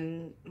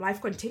and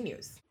life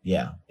continues.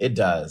 Yeah, it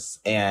does.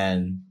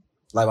 And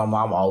like my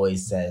mom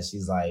always says,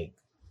 she's like,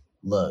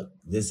 look,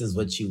 this is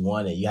what you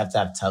wanted. You have to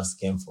have tough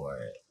skin for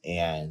it.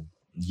 And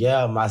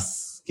yeah, my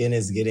skin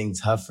is getting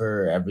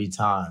tougher every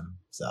time.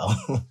 So...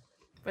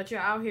 But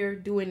you're out here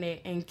doing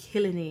it and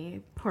killing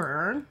it,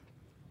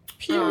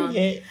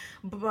 Period.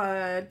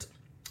 But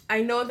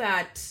I know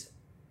that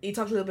you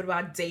talked a little bit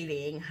about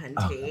dating,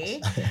 Hunty.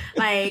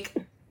 Like,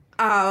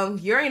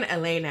 you're in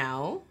LA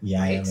now. Yeah,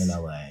 right? I am in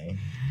LA.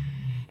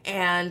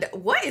 And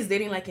what is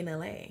dating like in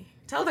LA?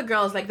 Tell the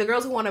girls, like the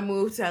girls who want to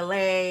move to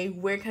LA,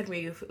 where can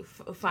we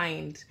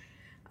find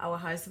our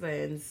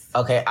husbands?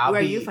 Okay, where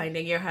are you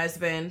finding your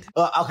husband?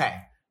 Okay.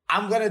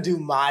 I'm going to do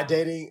my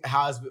dating,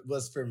 how it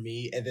was for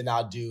me, and then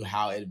I'll do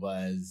how it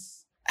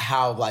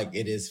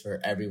is for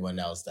everyone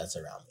else that's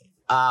around me.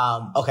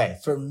 Okay,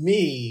 for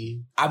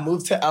me, I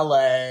moved to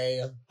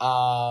LA.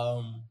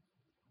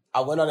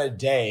 I went on a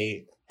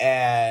date,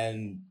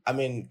 and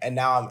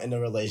now I'm in a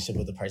relationship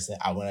with the person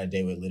I went on a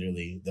date with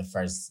literally the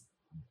first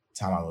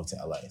time I moved to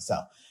LA.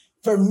 So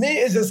for me,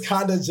 it's just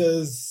kind of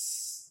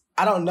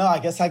I don't know, I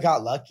guess I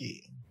got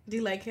lucky. Do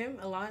you like him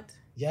a lot?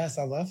 Yes,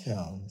 I love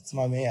him. It's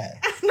my man.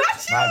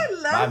 Not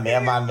you, my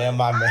man. My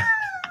man.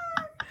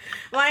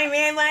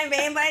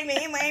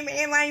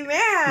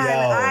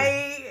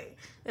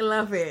 I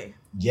love it.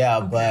 Yeah,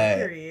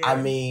 okay,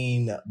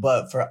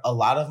 but for a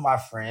lot of my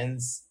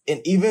friends,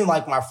 and even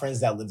like my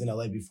friends that lived in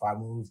LA before I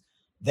moved,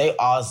 they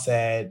all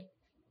said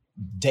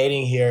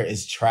dating here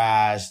is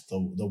trash. The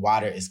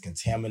water is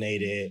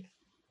contaminated.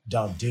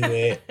 Don't do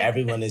it.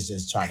 Everyone is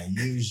just trying to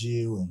use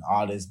you and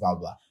all this, blah,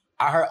 blah.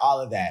 I heard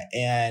all of that.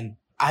 And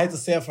I hate to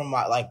say it from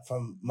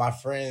my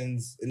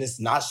friends, and it's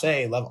not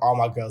shade, love all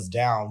my girls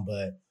down,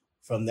 but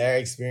from their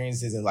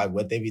experiences and like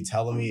what they be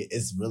telling me,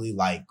 it's really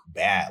like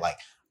bad. Like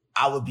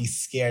I would be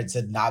scared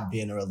to not be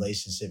in a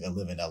relationship and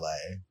live in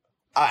LA.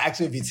 I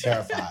actually be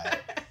terrified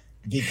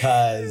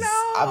because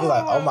I'd be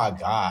like, oh my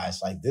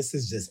gosh, like this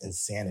is just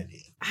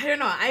insanity. I don't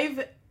know.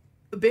 I've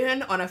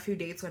been on a few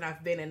dates when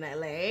I've been in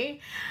LA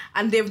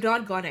and they've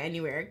not gone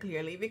anywhere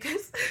clearly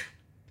because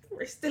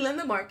we're still in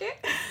the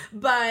market.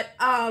 But,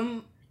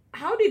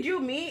 how did you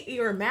meet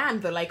your man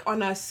though? Like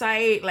on a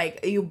site,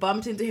 like you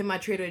bumped into him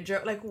at Trader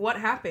Joe. Like what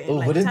happened? Ooh,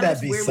 like, wouldn't that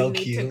be so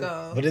cute?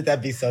 Wouldn't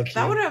that be so cute?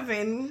 That would have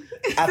been.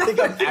 I think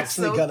I'm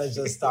actually gonna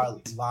just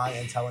start lying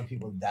and telling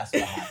people that's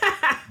what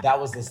happened. That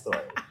was the story.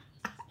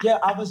 Yeah,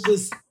 I was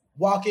just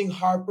walking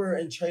Harper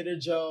and Trader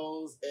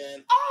Joe's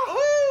and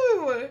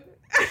oh my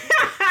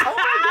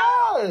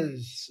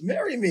gosh,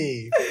 marry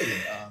me.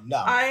 No,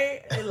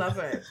 I love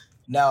it.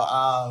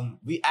 No,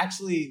 we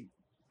actually.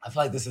 I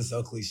feel like this is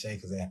so cliche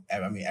because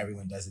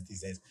everyone does it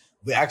these days.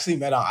 We actually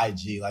met on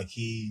IG. Like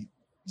he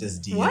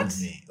just DM'd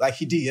me. Like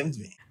he DM'd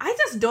me. I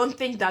just don't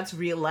think that's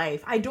real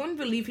life. I don't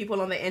believe people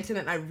on the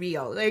internet are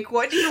real. Like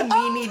what do you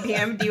mean he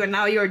DM'd you and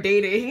now you're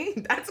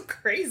dating? That's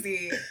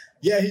crazy.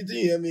 Yeah, he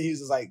DM'd me. He was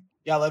just like,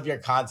 Yeah, I love your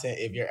content.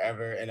 If you're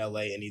ever in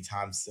LA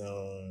anytime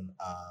soon,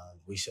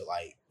 we should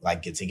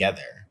like get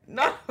together.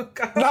 No,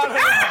 God. No.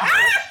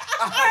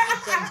 I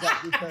have to change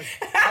that because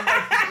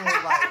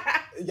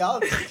I know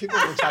people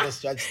will try to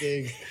stretch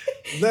things.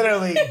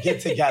 Literally get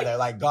together,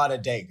 like go on a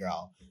date,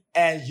 girl.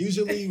 And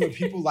usually when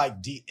people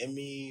like DM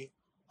me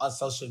on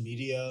social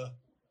media,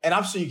 and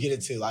I'm sure you get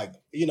it too, like,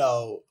 you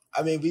know,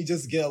 I mean, we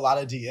just get a lot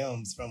of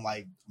DMs from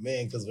like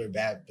men because we're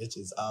bad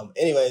bitches.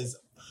 Anyways.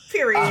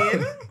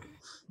 Period.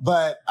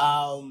 But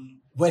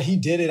when he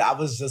did it, I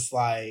was just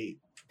like,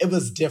 it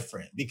was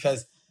different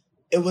because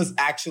it was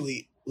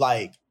actually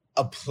like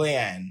a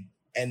plan.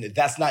 And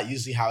that's not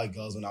usually how it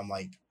goes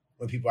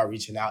when people are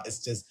reaching out. It's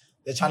just,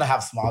 they're trying to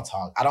have small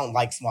talk. I don't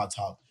like small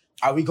talk.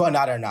 Are we going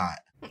out or not?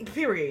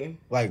 Period.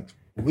 Like,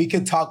 we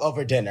could talk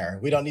over dinner.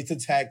 We don't need to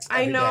text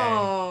every I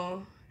know.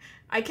 Day.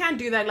 I can't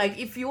do that. Like,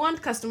 if you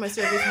want customer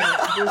service,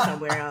 go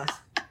somewhere else.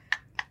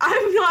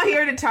 I'm not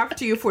here to talk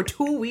to you for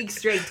 2 weeks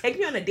straight. Take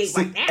me on a date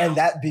right now. And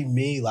that'd be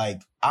me.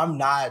 Like, I'm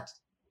not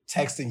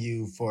texting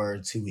you for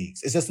 2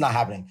 weeks. It's just not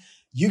happening.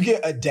 You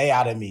get a day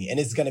out of me, and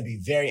it's going to be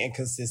very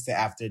inconsistent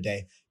after a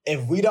day.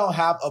 If we don't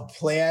have a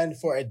plan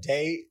for a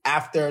date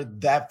after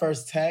that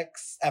first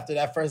text, after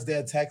that first day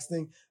of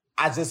texting,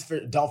 I just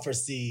don't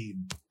foresee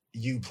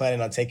you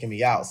planning on taking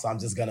me out. So I'm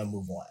just going to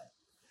move on.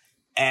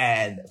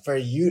 And for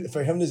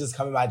him to just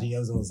come in my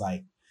DMs and was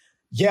like,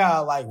 yeah,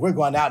 like, we're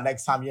going out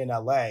next time you're in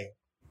LA.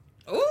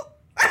 Ooh.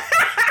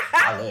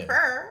 I live.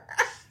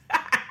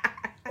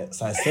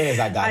 So as soon as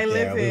I got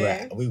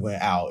there, we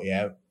went out,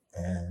 yep.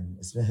 And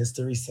it's been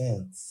history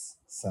since.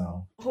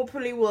 So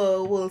hopefully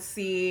we'll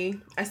see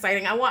a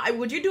sighting.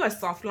 Would you do a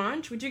soft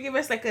launch? Would you give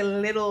us like a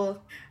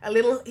little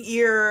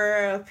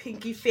ear, a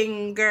pinky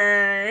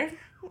finger,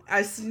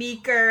 a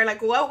sneaker?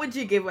 Like, what would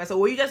you give us? Or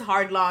will you just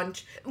hard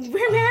launch?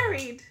 We're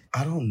married.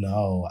 I don't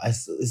know.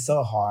 It's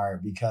so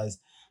hard because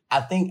I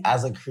think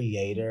as a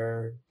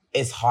creator,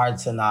 it's hard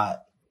to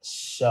not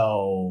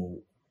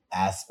show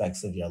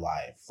aspects of your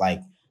life.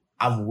 Like,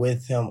 I'm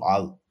with him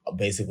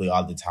basically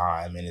all the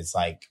time, and it's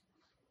like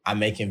I'm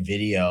making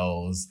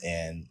videos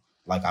and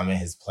like I'm in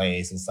his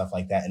place and stuff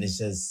like that. And it's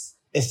just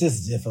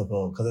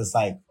difficult because it's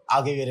like,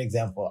 I'll give you an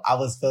example. I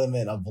was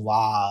filming a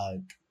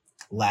vlog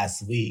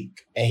last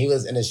week and he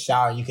was in the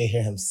shower and you could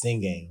hear him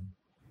singing.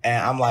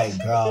 And I'm like,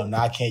 girl,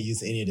 now I can't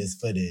use any of this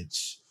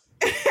footage.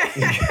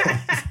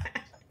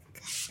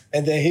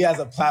 And then he has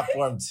a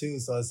platform too.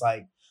 So it's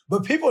like,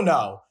 but people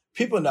know.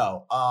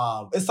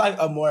 It's like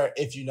a more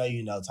if you know,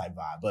 you know type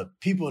vibe. But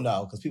people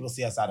know because people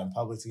see us out in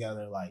public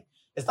together. Like,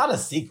 it's not a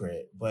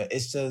secret, but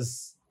it's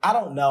just, I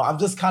don't know. I'm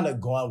just kind of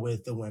going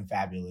with the wind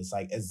fabulous.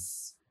 Like,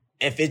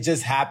 if it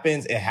just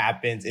happens, it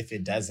happens. If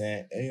it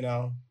doesn't, you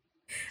know.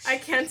 I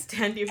can't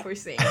stand you for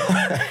saying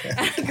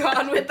that.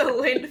 Gone with the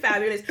wind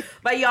fabulous.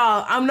 But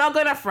y'all, I'm not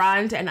going to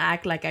front and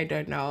act like I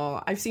don't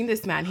know. I've seen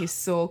this man. He's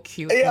so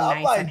cute and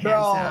nice and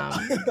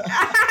handsome.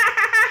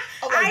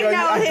 I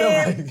know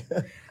him.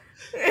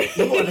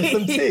 You wanted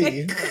some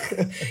tea.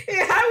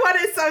 Yeah, I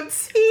wanted some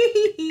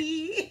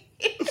tea.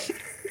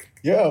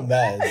 You're a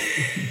mess.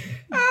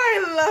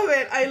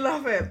 I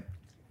love it.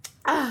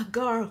 Ah,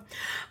 girl.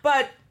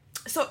 But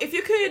so if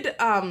you could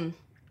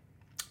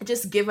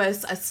just give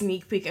us a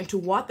sneak peek into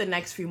what the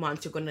next few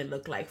months are going to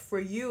look like for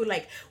you.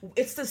 Like,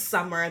 it's the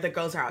summer, the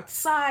girls are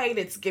outside,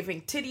 it's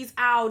giving titties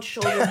out,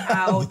 shoulders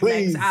out,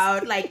 legs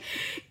out. Like,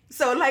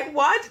 so like,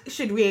 what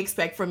should we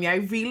expect from you? I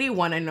really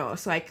want to know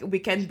so we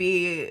can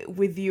be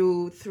with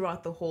you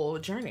throughout the whole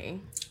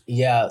journey.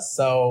 Yeah,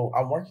 so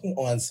I'm working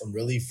on some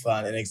really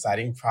fun and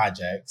exciting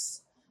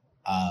projects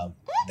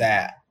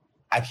that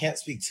I can't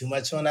speak too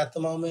much on at the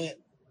moment.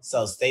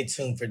 So stay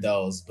tuned for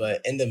those. But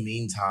in the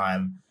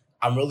meantime,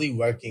 I'm really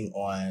working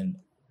on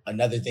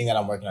another thing that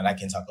I'm working on I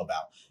can't talk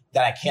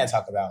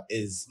about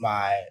is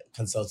my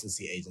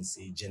consultancy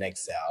agency, Gen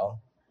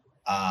Excel.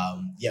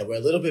 Yeah, we're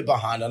a little bit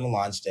behind on the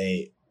launch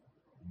date,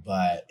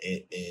 but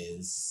it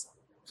is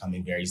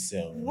coming very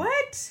soon.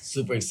 What?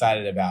 Super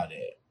excited about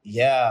it.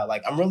 Yeah,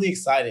 like I'm really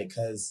excited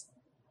because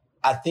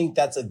I think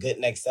that's a good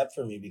next step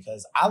for me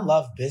because I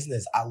love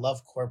business. I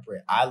love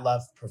corporate. I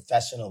love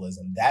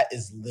professionalism. That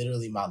is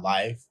literally my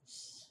life.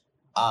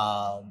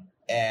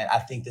 And I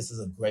think this is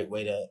a great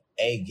way to,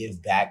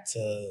 give back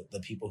to the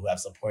people who have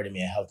supported me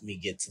and helped me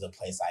get to the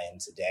place I am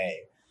today.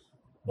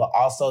 But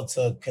also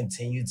to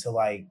continue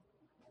to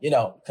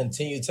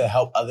continue to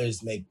help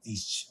others make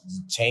these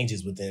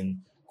changes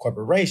within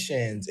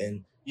corporations.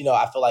 And,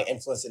 I feel like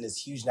influencing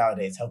is huge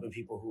nowadays, helping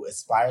people who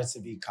aspire to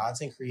be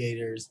content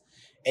creators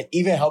and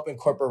even helping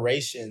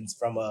corporations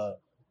from a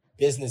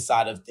business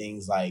side of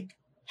things. Like,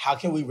 how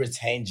can we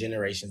retain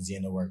Generation Z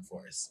in the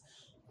workforce?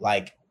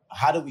 Like,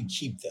 how do we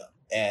keep them?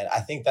 And I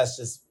think that's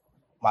just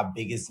my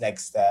biggest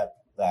next step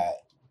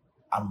that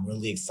I'm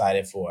really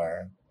excited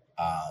for,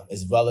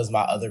 as well as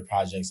my other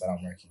projects that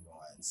I'm working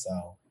on.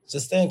 So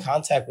just stay in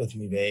contact with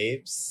me,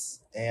 babes.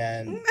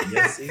 And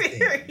you'll see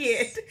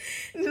things.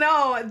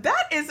 No,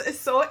 that is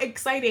so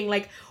exciting.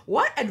 Like,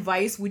 what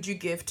advice would you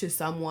give to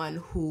someone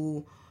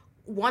who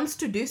wants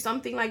to do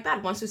something like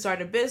that, wants to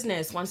start a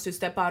business, wants to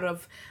step out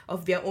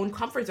of their own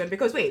comfort zone.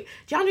 Because wait,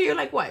 Deandre, you're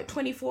like what,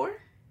 24?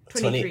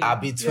 23. I'll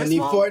be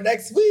 24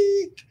 next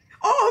week.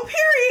 Oh,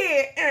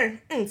 period.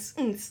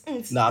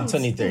 No, I'm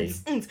 23.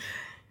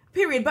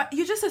 Period. But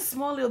you're just a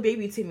small little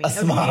baby to me.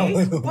 Small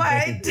little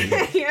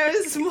baby. You're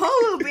a small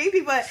little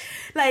baby, but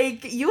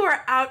like you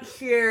are out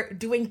here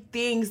doing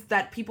things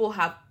that people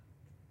have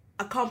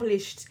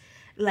accomplished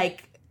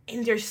like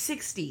in their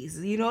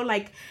 60s, you know,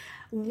 like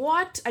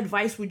what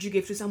advice would you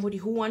give to somebody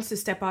who wants to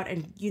step out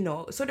and, you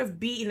know, sort of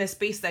be in a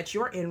space that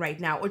you're in right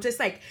now, or just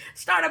like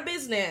start a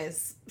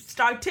business,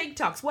 start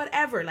TikToks,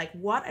 whatever? Like,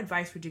 what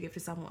advice would you give to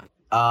someone?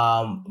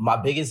 My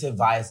biggest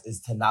advice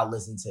is to not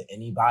listen to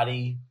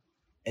anybody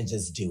and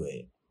just do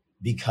it.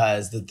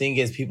 Because the thing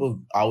is,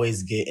 people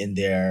always get in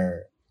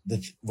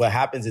what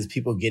happens is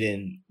people get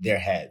in their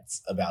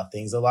heads about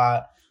things a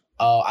lot.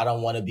 Oh, I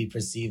don't want to be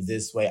perceived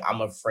this way.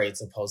 I'm afraid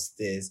to post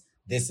this.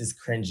 This is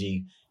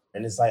cringy.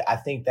 And it's like, I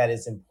think that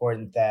it's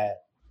important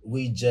that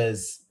we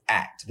just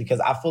act, because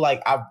I feel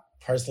like I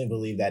personally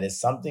believe that if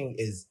something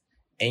is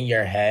in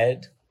your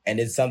head and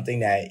it's something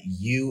that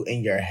you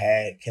in your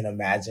head can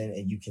imagine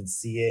and you can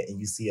see it and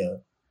you see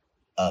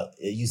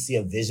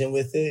a vision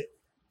with it,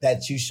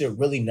 that you should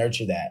really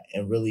nurture that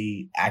and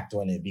really act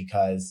on it.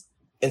 Because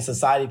in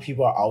society,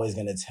 people are always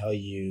going to tell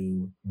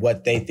you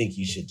what they think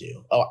you should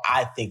do. Oh,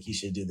 I think you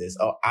should do this.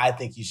 Oh, I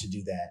think you should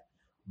do that.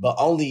 But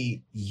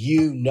only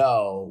you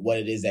know what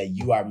it is that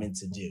you are meant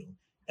to do.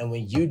 And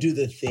when you do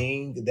the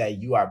thing that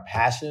you are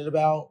passionate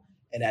about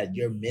and that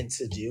you're meant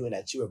to do and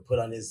that you were put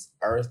on this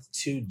earth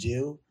to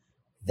do,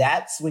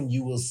 that's when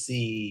you will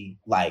see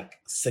like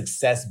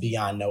success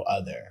beyond no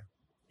other.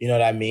 You know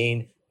what I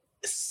mean?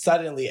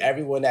 Suddenly,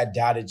 everyone that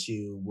doubted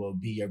you will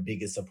be your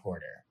biggest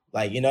supporter.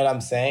 Like, you know what I'm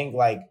saying?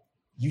 Like,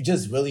 you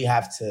just really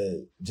have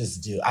to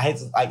just do. I hate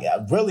to, like,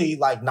 really,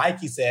 like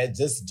Nike said,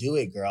 just do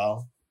it,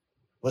 girl.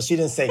 Well, she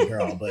didn't say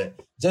girl, but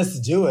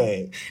just do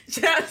it.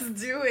 Just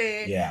do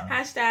it. Yeah.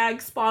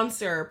 Hashtag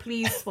sponsor.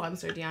 Please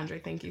sponsor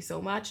Deandre. Thank you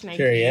so much. Nike.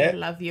 Period.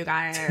 Love you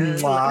guys.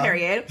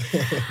 Period.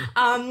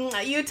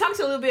 You talked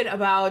a little bit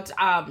about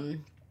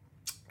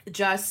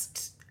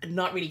just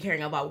not really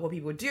caring about what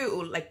people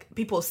do, like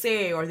people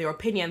say, or their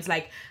opinions.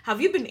 Like, have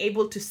you been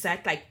able to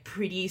set like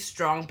pretty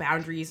strong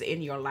boundaries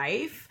in your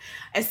life?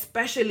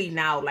 Especially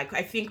now, like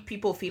I think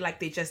people feel like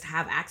they just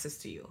have access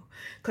to you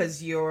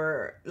because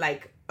you're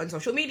like on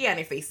social media,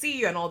 and if they see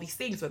you and all these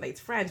things, whether it's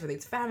friends, whether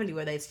it's family,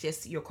 whether it's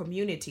just your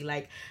community,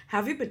 like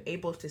have you been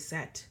able to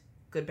set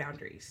good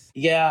boundaries?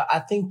 Yeah, I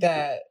think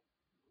that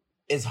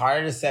it's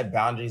harder to set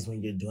boundaries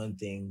when you're doing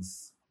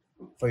things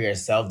for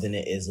yourself than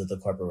it is with a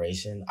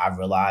corporation. I've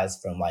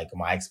realized from like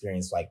my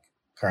experience, like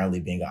currently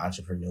being an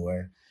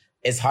entrepreneur,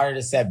 it's harder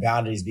to set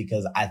boundaries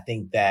because I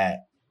think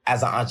that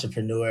as an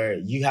entrepreneur,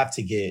 you have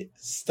to get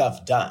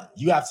stuff done.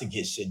 You have to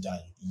get shit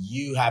done.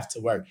 You have to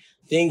work.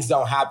 Things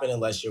don't happen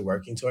unless you're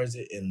working towards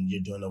it and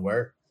you're doing the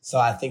work. So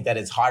I think that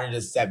it's harder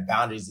to set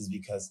boundaries is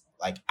because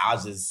like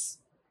I'll just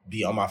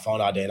be on my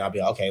phone all day and I'll be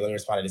like, okay, let me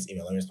respond to this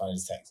email. Let me respond to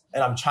this text.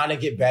 And I'm trying to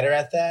get better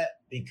at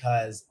that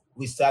because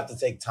we still have to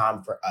take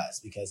time for us,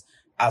 because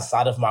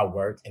outside of my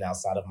work and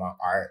outside of my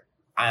art,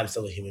 I am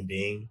still a human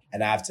being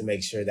and I have to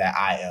make sure that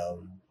I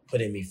am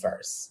putting me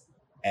first.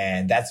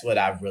 And that's what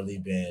I've really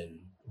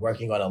been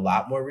working on a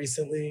lot more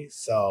recently.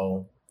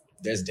 So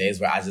there's days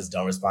where I just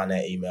don't respond to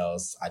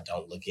emails. I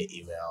don't look at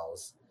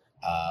emails.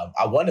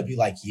 I want to be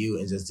like you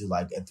and just do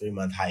like a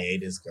 3-month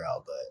hiatus,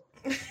 girl,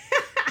 but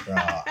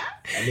girl,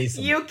 I need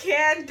some. You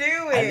can do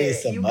it. I need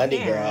some money,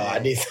 girl. I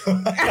need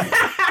some.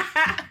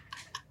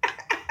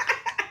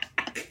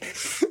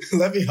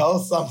 Let me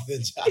hold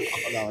something, child.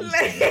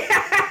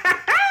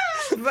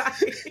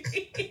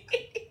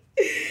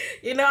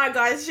 You know, I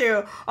got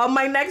you. On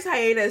my next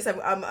hiatus,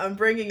 I'm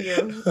bringing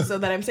you so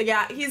that I'm saying,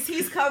 yeah,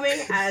 he's coming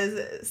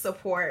as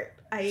support.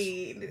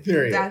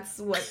 Period. That's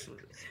what.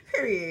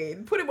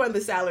 Period. Put him on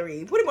the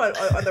salary. Put him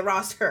on the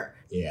roster.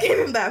 Yeah. Give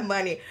him that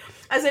money.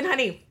 As in,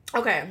 honey.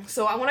 Okay,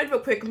 so I want to do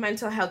a quick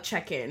mental health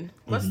check-in.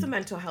 What's the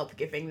mental health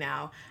giving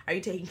now? Are you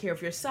taking care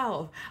of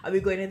yourself? Are we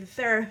going to the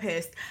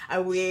therapist?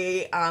 Are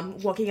we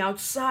walking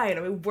outside?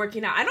 Are we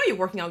working out? I know you're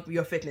working out with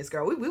your fitness,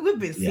 girl. We've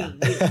been seeing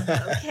you.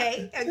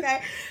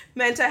 Okay.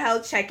 Mental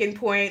health check-in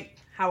point.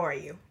 How are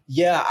you?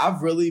 Yeah,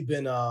 I've really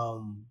been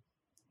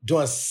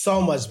doing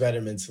so much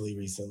better mentally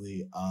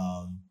recently.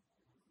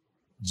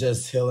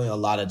 Just healing a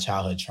lot of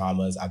childhood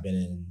traumas. I've been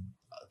in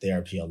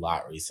therapy a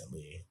lot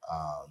recently.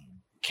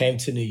 Came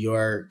to New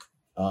York.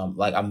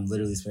 Like I'm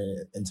literally spending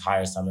an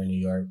entire summer in New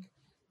York.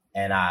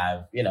 And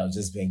I've,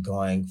 just been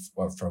going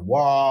for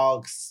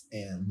walks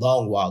and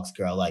long walks,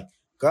 girl.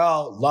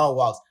 Long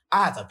walks.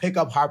 I had to pick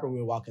up Harper. We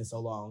were walking so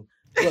long.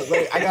 Look,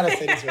 I got to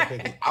say this real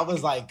quickly. I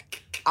was like,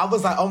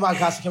 oh my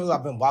gosh, I can't believe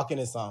I've been walking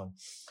this long.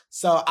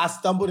 So I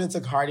stumbled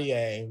into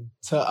Cartier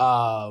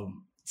to,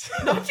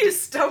 Don't you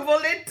stumble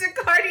into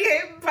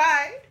Cartier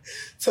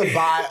to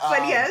buy,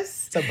 but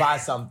yes. To buy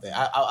something.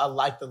 I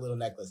like the little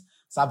necklace.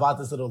 So I bought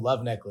this little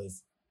love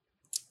necklace.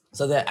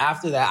 So then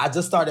after that, I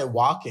just started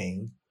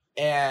walking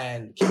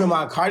And keep in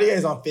mind, Cartier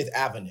is on 5th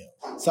Avenue.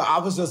 So I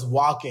was just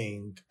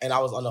walking and I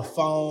was on the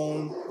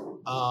phone,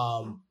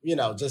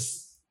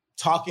 just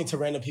talking to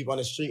random people on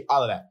the street,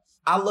 all of that.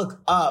 I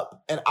look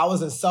up and I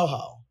was in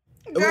Soho.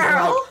 It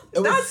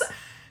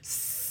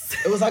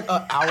was like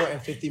an hour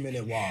and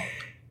 50-minute walk.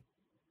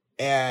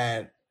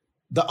 And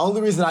the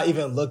only reason I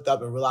even looked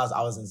up and realized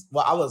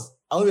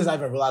only reason I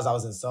even realized I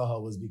was in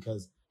Soho was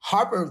because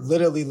Harper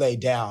literally laid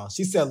down.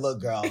 She said, look,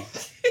 girl,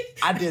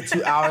 I did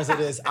 2 hours of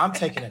this. I'm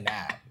taking a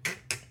nap,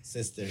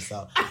 sister.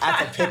 So I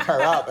had to pick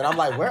her up. And I'm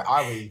like, where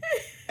are we?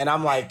 And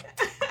I'm like,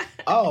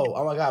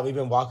 oh my God, we've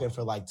been walking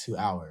for like 2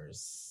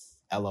 hours.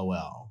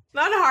 LOL.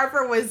 Not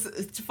Harper was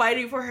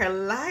fighting for her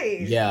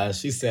life. Yeah,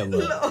 she said,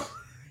 look,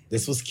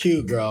 this was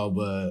cute, girl,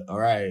 but all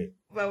right.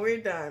 But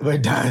we're done. We're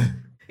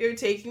done. You're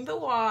taking the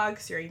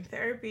walks. You're in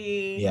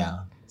therapy. Yeah.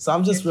 So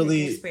I'm just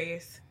really,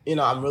 space.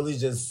 I'm really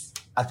just,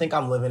 I think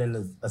I'm living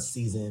in a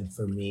season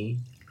for me.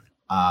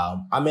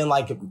 I'm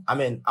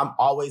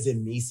always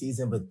in me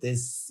season, but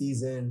this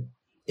season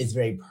is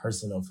very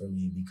personal for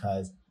me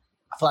because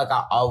I feel like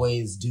I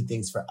always do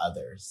things for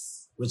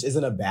others, which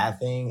isn't a bad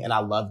thing. And I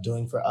love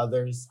doing for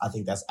others. I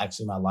think that's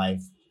actually my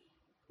life,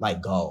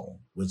 goal,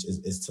 which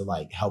is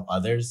to help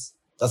others.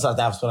 That's what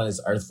I was put on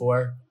this earth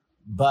for.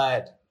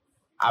 But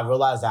I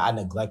realized that I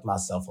neglect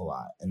myself a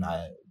lot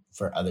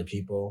for other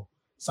people.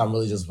 So I'm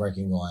really just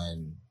working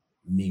on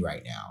me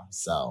right now.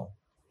 So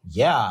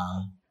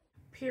yeah.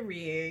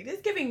 Period.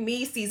 It's giving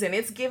me season.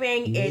 It's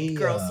giving it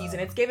girl season.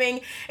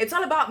 It's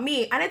all about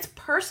me. And it's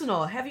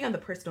personal. Heavy on the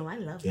personal. I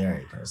love it.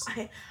 Very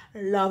personal.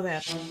 I love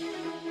it.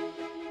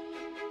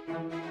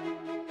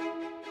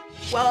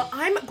 Well,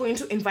 I'm going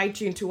to invite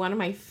you into one of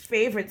my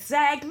favorite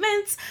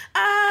segments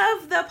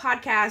of the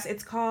podcast.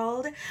 It's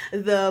called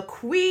The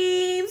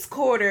Queen's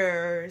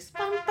Quarters.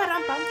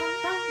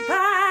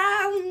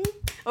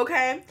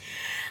 Okay.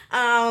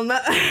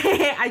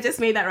 I just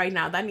made that right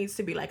now. That needs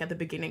to be at the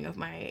beginning of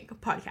my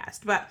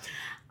podcast. But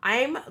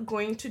I'm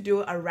going to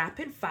do a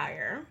rapid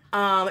fire.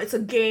 It's a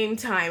game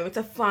time. It's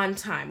a fun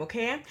time,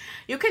 okay?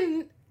 You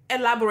can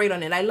elaborate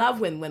on it. I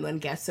love when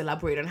guests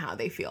elaborate on how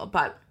they feel.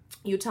 But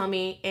you tell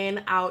me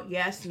in, out,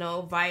 yes,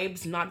 no,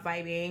 vibes, not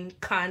vibing,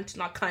 cunt,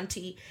 not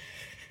cunty.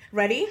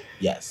 Ready?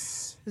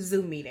 Yes.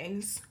 Zoom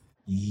meetings.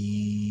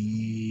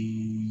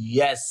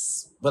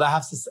 Yes. But I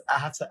have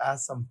to add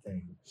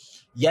something.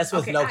 Yes,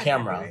 with no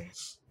camera.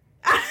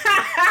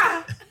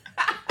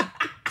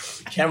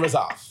 Cameras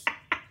off.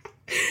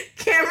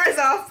 Cameras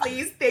off,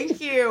 please.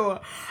 Thank you.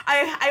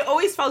 I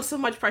always felt so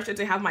much pressure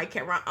to have my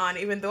camera on,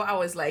 even though I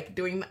was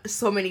doing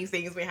so many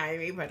things behind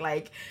me. But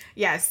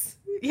yes,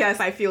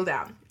 I feel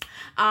down.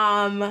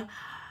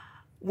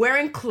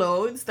 Wearing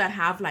clothes that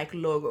have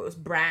logos,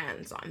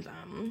 brands on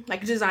them,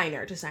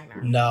 designer.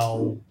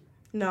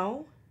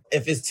 No.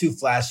 If it's too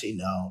flashy,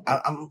 no.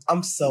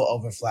 I'm so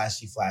over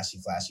flashy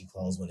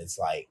clothes when it's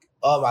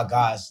oh my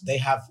gosh,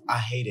 I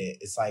hate it.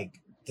 It's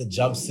the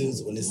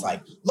jumpsuits when it's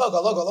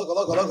logo.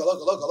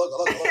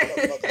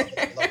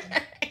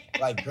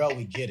 Girl,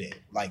 we get it.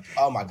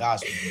 Oh my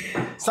gosh, we get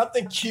it.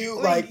 Something cute,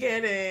 we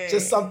get it.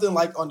 Just something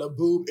on the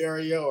boob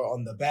area or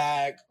on the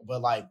back,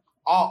 but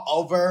all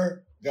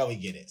over, girl, we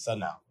get it. So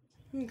no.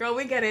 Girl,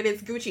 we get it.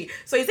 It's Gucci.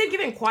 So is it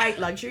giving quiet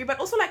luxury? But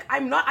also I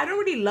don't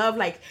really love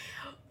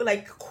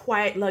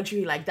quiet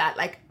luxury like that.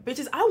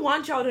 Bitches, I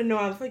want y'all to know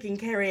I'm fucking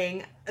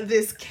carrying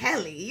this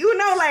Kelly.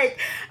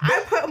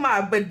 I put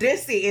my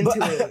Badissi into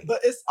it. But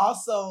it's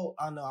also,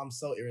 I know I'm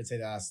so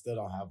irritated I still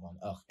don't have one.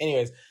 Ugh.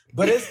 Anyways,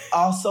 but it's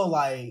also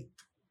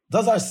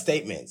those are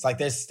statements.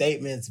 They're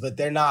statements, but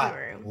they're not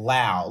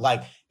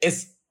loud.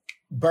 It's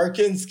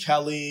Birkins,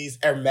 Kellys,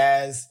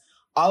 Hermes,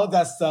 all of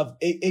that stuff.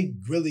 It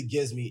really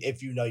gives me,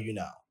 if you know, you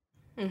know.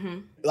 Mm-hmm.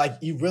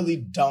 You really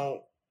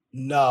don't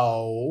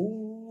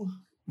know.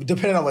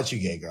 Depending on what you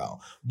get,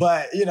 girl.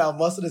 But,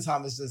 most of the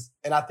time it's just,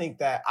 and I think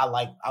that I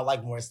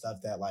like more stuff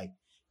that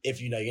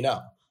if you know, you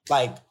know.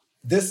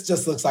 This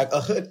just looks like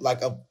a hood,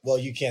 well,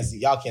 y'all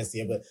can't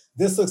see it, but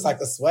this looks like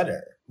a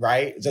sweater,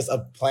 right? Just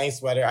a plain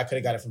sweater. I could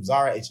have got it from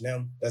Zara,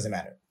 H&M, doesn't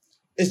matter.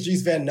 It's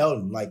Dries Van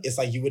Noten. It's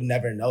you would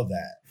never know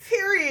that.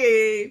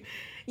 Period.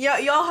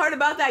 Y'all heard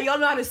about that? Y'all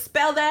know how to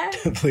spell that?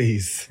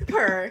 Please.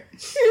 Per.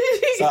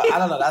 So I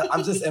don't know.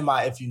 I'm just in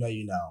my, if you know,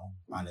 you know,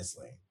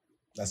 honestly.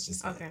 That's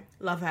just okay. Me.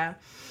 Love her.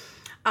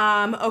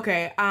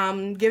 Okay.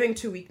 Giving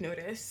 2-week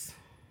notice.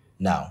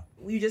 No.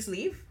 You just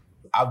leave?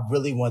 I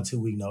really want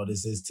 2-week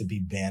notices to be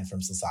banned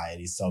from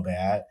society so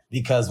bad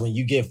because when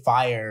you get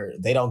fired,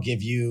 they don't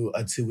give you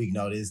a 2-week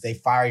notice. They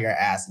fire your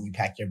ass and you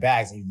pack your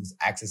bags and you lose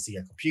access to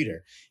your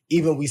computer.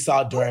 Even we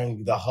saw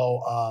during the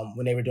whole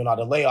when they were doing all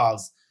the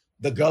layoffs,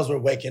 the girls were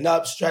waking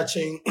up,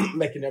 stretching,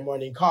 making their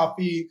morning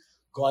coffee,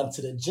 going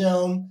to the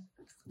gym,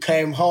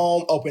 came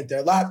home, opened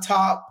their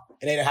laptop.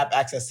 And they didn't have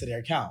access to their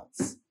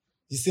accounts.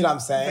 You see what I'm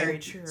saying? Very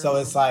true. So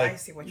it's I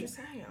see what you're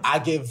saying. I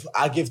give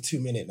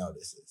 2-minute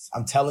notices.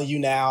 I'm telling you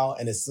now,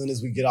 and as soon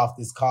as we get off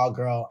this call,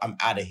 girl, I'm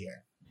out of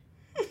here.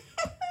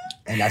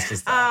 And that's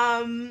just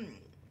that.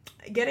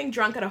 Getting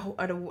drunk at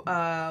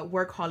a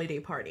work holiday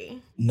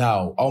party.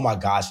 No. Oh my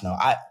gosh, no.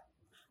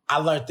 I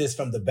learned this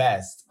from the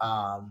best.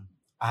 I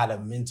had a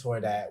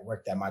mentor that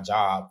worked at my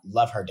job.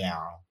 Love her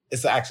down.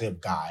 It's actually a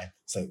guy.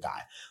 It's a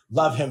guy.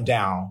 Love him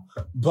down.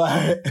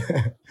 But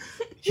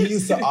he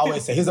used to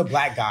always say, he's a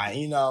black guy.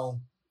 You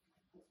know,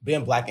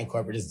 being black in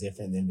corporate is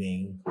different than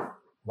being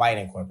white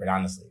in corporate,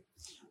 honestly.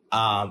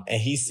 And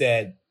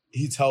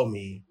he told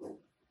me,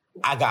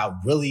 I got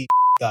really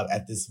up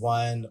at this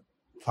one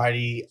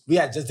party. We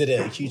had just did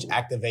a huge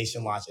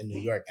activation launch in New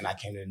York, and I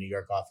came to the New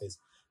York office.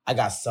 I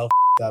got so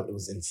up. It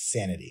was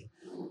insanity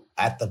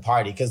at the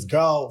party. Because,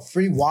 girl,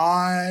 free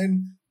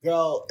wine.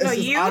 Girl, it's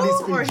just all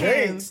these free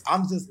drinks. Him?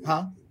 I'm just,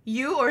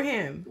 You or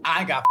him?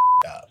 I got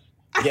up.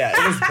 Yeah,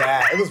 it was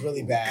bad. It was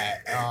really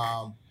bad.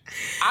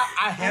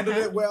 I handled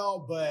it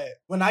well, but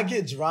when I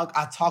get drunk,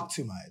 I talk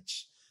too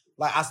much.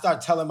 Like, I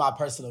start telling my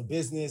personal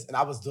business, and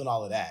I was doing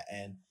all of that.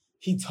 And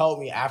he told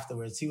me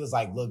afterwards, he was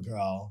like, look,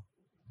 girl,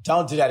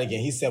 don't do that again.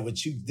 He said,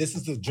 this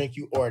is the drink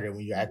you order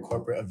when you're at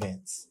corporate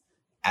events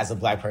as a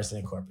black person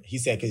in corporate. He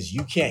said, because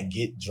you can't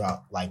get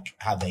drunk like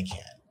how they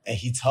can. And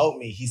he told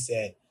me, he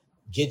said,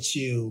 get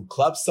you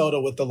club soda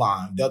with the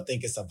lime. They'll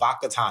think it's a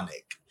vodka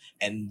tonic.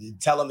 And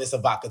tell them it's a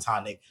vodka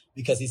tonic.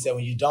 Because he said,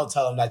 when you don't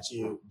tell them that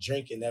you're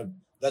drinking,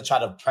 they'll try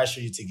to pressure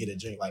you to get a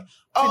drink. Like,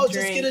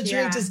 just get a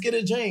drink, just get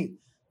a drink.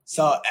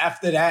 So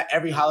after that,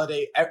 every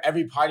holiday,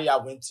 every party I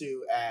went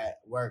to at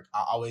work,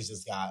 I always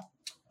just got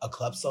a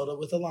club soda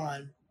with a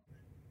lime.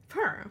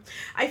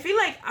 I feel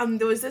like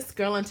there was this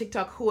girl on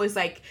TikTok who was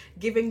like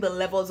giving the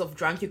levels of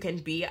drunk you can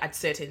be at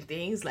certain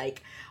things.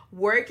 Like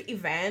work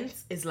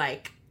events is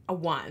like a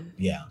 1.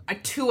 Yeah. A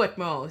 2 at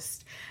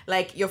most.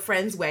 Like your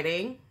friend's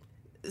wedding,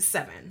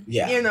 7.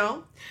 Yeah. You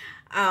know?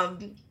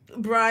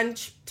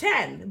 Brunch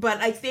 10.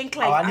 But I think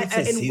like I need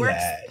to see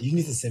that. You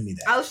need to send me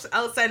that.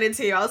 I'll send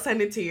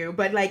it to you.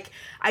 But like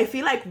I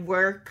feel like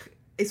work,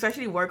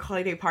 especially work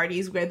holiday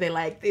parties where they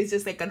like there's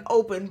just like an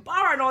open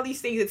bar and all these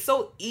things, it's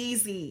so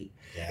easy.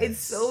 Yes. It's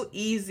so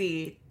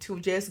easy to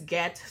just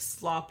get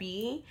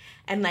sloppy.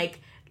 And like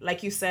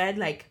you said,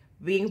 like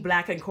being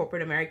black in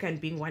corporate America and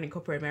being white in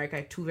corporate America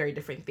are 2 very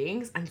different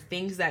things, and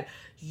things that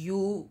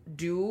you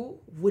do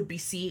would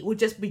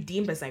just be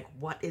deemed as like,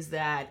 what is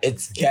that?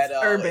 It's ghetto.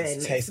 It's urban.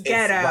 It's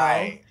ghetto. It's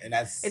right. And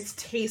it's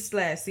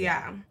tasteless.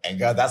 Yeah. And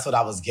girl, that's what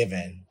I was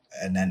given.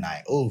 And that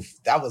night,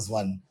 oof, that was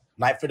one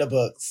night for the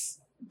books.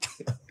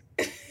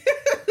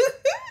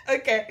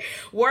 Okay.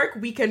 Work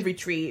weekend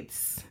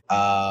retreats.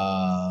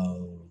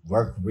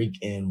 Work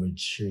weekend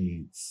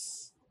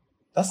retreats.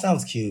 That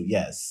sounds cute.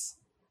 Yes.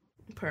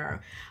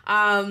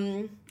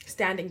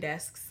 Standing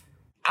desks.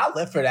 I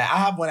live for that. I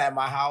have one at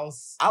my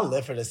house. I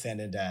live for the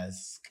standing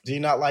desk. Do you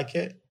not like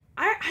it?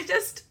 I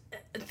just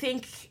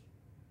think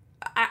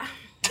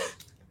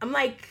I'm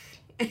like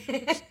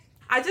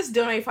I just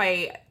don't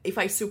know if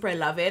I super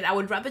love it. I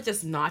would rather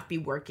just not be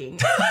working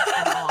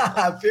at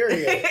all.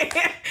 Period.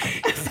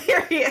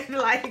 Period.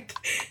 Like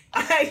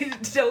I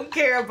don't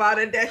care about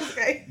a desk.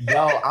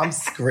 Yo, I'm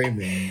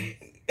screaming.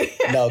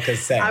 No,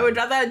 consent. I would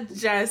rather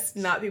just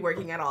not be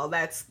working at all.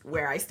 That's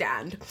where I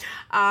stand.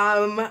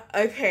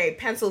 Okay,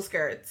 pencil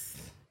skirts.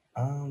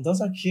 Those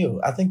are cute.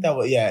 I think that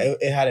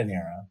it had an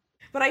era.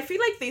 But I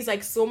feel like there's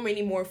like so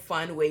many more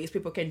fun ways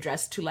people can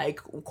dress to like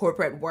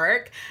corporate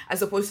work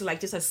as opposed to like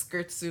just a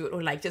skirt suit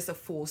or like just a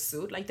full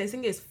suit. Like I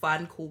think there's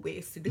fun, cool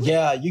ways to do it.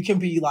 Yeah, you can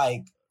be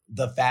like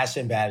the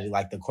fashion baddie,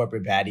 like the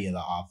corporate baddie in the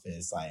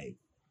office, like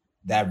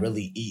that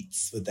really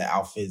eats with the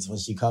outfits when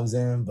she comes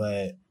in.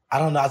 But I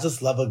don't know. I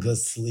just love a good,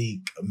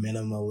 sleek,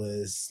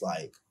 minimalist,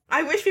 like.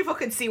 I wish people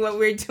could see what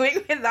we're doing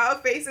with our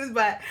faces,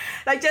 but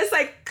like just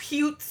like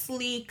cute,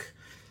 sleek.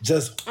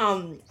 Just,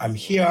 I'm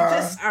here.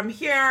 I'm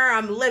here.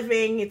 I'm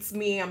living. It's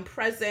me. I'm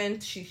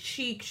present. She's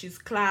chic. She's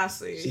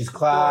classy. She's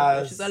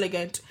class. She's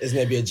elegant. There's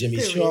maybe a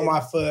Jimmy Choo on my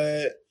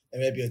foot.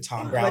 And maybe a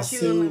Tom Brown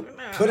suit.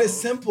 But it's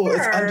simple.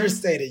 It's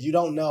understated. You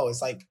don't know.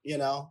 It's like,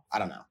 I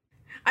don't know.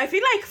 I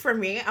feel like for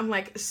me, I'm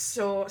like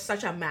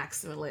such a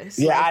maximalist.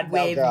 Yeah, like, I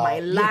know, with girl. my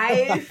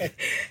life.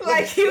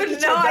 Like you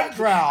know, I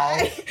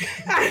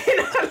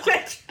know.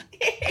 Like,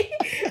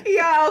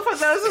 yo, for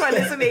those who are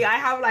listening, I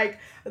have like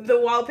the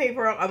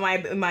wallpaper on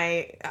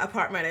my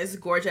apartment is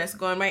gorgeous.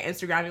 Go on my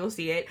Instagram, you'll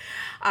see it.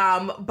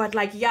 But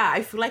like, yeah,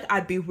 I feel like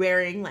I'd be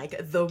wearing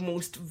like the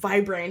most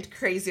vibrant,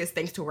 craziest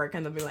things to work,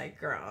 and they'll be like,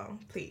 "Girl,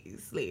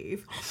 please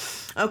leave."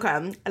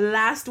 Okay,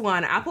 last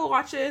one: Apple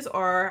Watches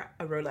or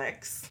a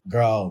Rolex?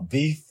 Girl,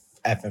 be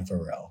effing for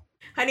real.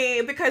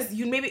 Honey, because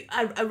you maybe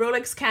a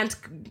Rolex can't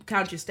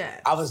count your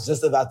steps. I was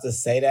just about to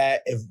say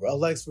that if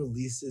Rolex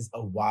releases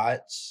a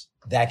watch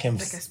that can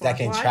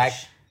track,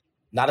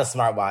 not a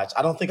smartwatch.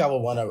 I don't think I would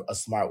want a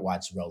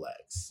smartwatch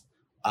Rolex.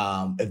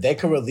 If they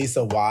could release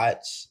a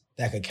watch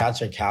that could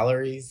count your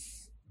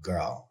calories,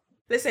 girl.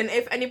 Listen,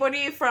 if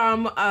anybody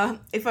from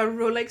if a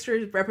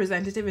Rolex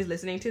representative is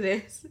listening to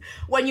this,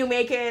 when you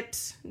make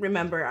it,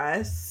 remember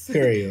us.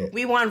 Period.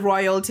 We want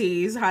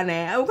royalties,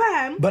 honey.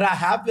 Okay. But I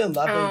have been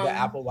loving the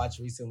Apple Watch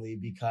recently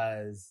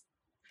because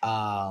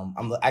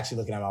I'm actually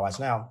looking at my watch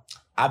now.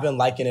 I've been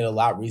liking it a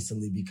lot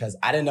recently because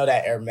I didn't know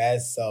that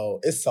Hermes, so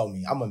it's so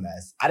me. I'm a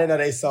mess. I didn't know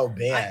they sold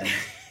bands.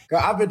 Girl,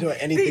 I've been doing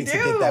anything to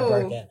get that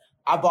Birkin.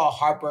 I bought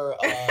Harper.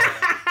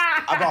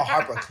 I bought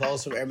Harper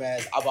clothes from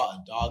Hermes. I bought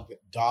a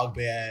dog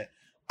bed.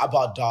 I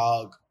bought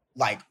dog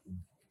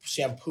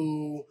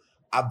shampoo.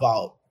 I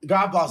bought so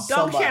much.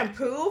 Dog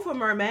shampoo from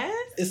Hermes?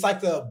 It's like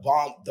the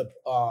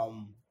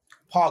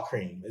paw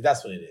cream.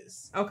 That's what it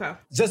is. Okay.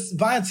 Just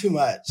buying too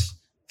much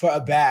for a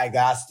bag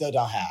that I still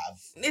don't have.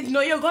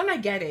 No, you're gonna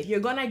get it. You're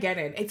gonna get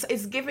it.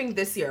 It's giving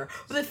this year.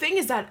 But the thing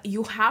is that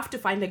you have to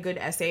find a good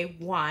essay.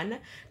 1,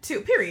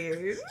 2,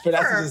 period. For that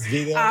to just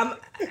be there.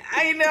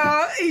 I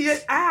know.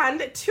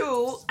 And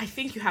 2, I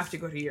think you have to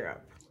go to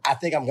Europe. I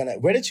think I'm gonna.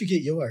 Where did you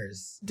get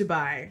yours?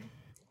 Dubai.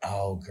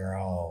 Oh,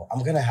 girl.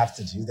 I'm gonna have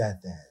to do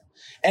that then.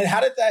 And how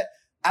did that?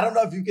 I don't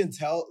know if you can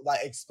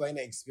explain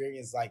the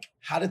experience. Like,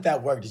 how did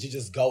that work? Did you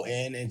just go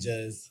in and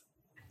just?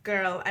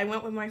 Girl, I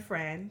went with my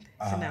friend,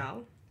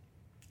 Chanel.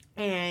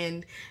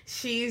 And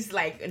she's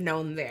like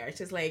known there.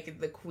 She's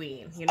like the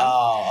queen, you know?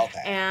 Oh,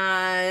 okay.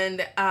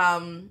 And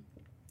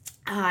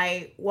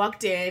I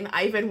walked in.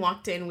 I even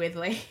walked in with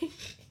like,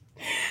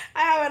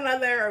 I have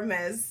another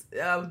Hermes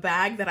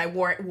bag that I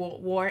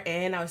wore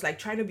in. I was like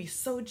trying to be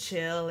so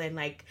chill and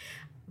like,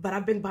 but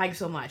I've been buying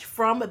so much.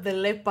 From the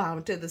lip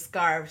balm to the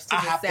scarves to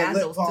the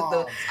sandals to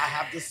the... I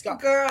have the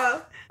scarves.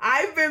 Girl,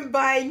 I've been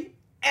buying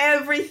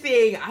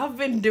everything. I've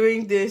been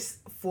doing this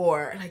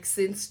for like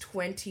since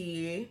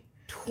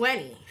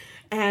 2020.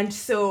 And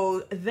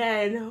so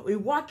then we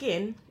walk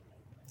in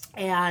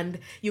and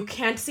you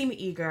can't seem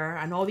eager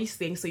and all these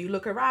things. So you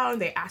look around,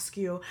 they ask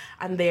you,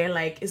 and they're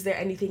like, is there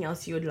anything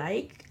else you would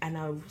like? And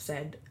I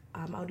said,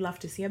 I would love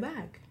to see a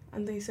bag.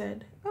 And they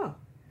said, oh.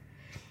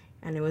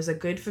 And it was a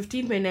good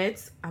 15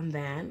 minutes, and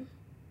then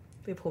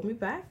they pulled me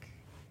back.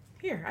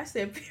 Here, I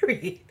said,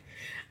 period.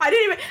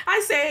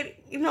 I said,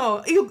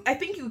 I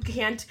think you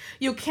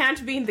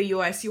can't be in the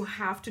US. You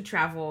have to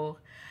travel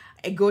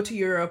and go to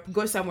Europe,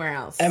 go somewhere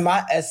else. And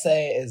my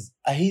essay is,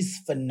 he's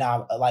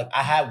phenomenal. Like,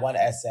 I had one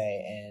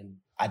essay and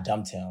I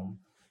dumped him.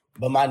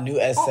 But my new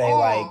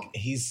essay,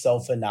 he's so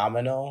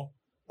phenomenal.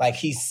 Like,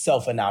 he's so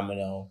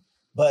phenomenal.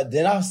 But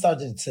then I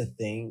started to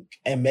think,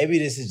 and maybe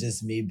this is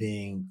just me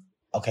being...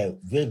 Okay,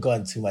 we're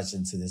going too much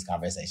into this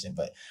conversation,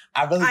 but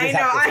I really just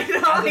I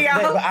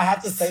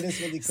have to say this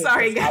really quick.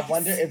 Sorry, guys. I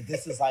wonder if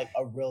this is like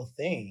a real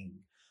thing.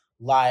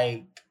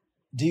 Like,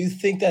 do you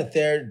think that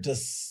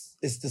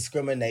it's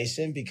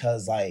discrimination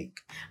because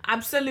like...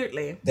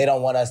 Absolutely. They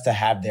don't want us to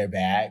have their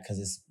bag because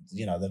it's,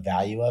 the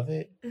value of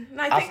it?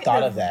 I've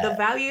thought of that. The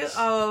value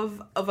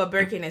of a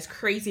Birkin is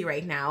crazy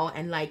right now,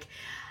 and like...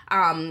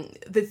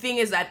 the thing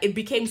is that it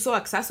became so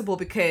accessible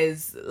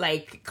because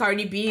like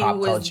Cardi B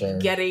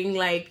getting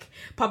like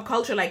pop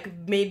culture like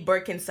made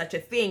Birkins such a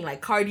thing.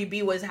 Like Cardi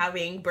B was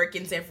having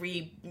Birkins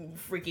every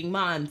freaking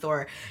month,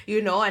 or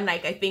and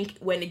like I think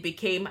when it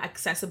became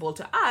accessible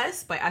to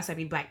us, by us I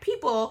mean Black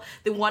people,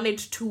 they wanted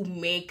to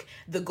make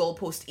the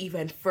goalpost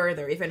even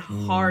further, even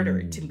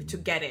harder to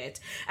get it.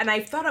 And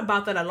I thought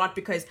about that a lot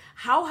because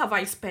how have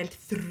I spent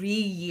 3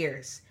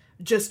 years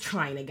just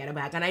trying to get a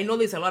bag? And I know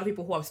there's a lot of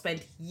people who have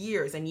spent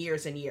years and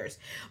years and years,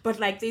 but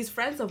like these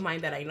friends of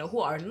mine that I know who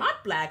are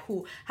not Black,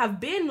 who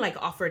have been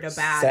like offered a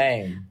bag,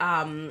 same,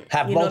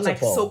 have multiple, like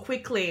so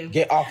quickly,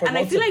 get offered and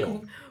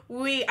multiple.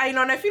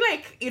 I feel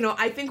like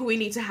I think we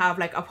need to have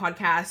like a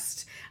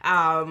podcast,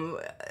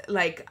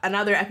 like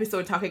another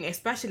episode talking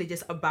especially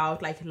just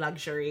about like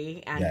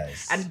luxury and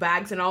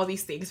bags and all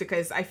these things,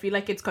 because I feel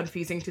like it's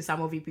confusing to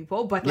some of you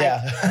people. But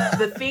like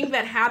the thing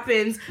that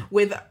happens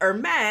with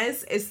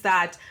Hermes is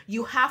that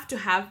you have to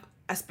have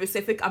a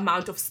specific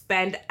amount of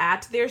spend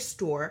at their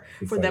store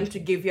for them to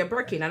give you a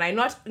Birkin. And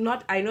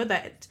I know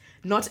that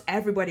not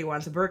everybody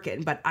wants a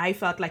Birkin, but I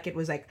felt like it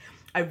was like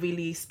a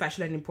really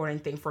special and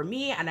important thing for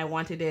me, and I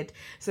wanted it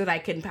so that I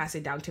can pass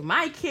it down to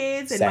my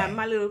kids and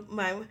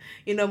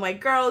my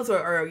girls,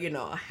 or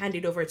hand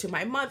it over to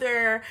my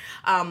mother.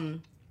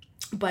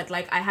 But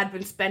like I had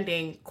been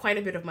spending quite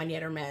a bit of money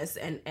at Hermes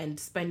and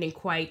spending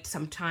quite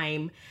some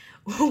time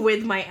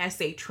with my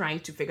essay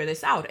trying to figure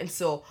this out. And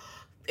so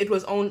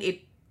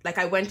like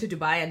I went to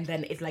Dubai and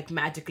then it like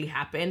magically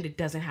happened. It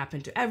doesn't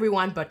happen to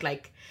everyone, but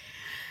like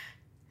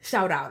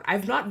shout out.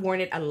 I've not worn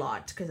it a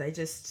lot because I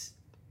just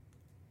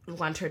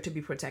want her to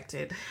be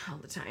protected all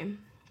the time.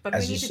 But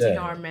we need to take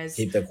our Hermes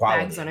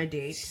bags on a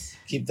date.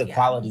 Keep the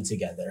quality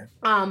together.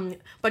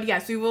 But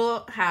yes, we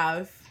will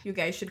have, you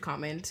guys should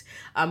comment.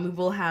 We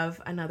will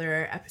have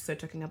another episode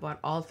talking about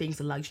all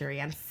things luxury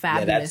and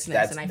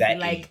fabulousness. And I feel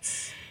like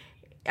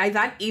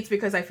that eats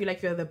because I feel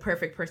like you're the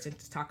perfect person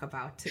to talk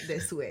about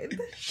this with.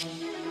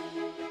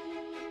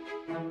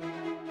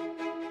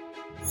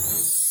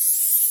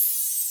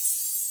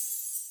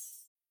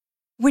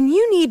 When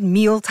you need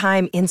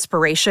mealtime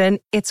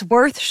inspiration, it's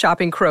worth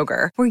shopping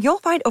Kroger, where you'll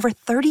find over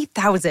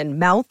 30,000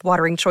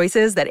 mouth-watering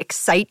choices that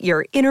excite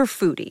your inner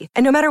foodie.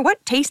 And no matter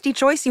what tasty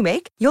choice you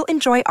make, you'll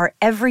enjoy our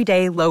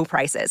everyday low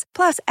prices,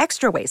 plus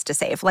extra ways to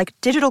save, like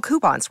digital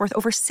coupons worth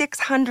over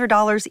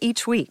 $600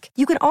 each week.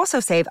 You can also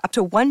save up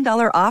to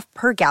 $1 off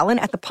per gallon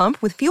at the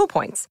pump with fuel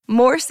points.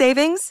 More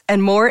savings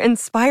and more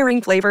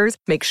inspiring flavors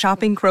make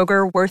shopping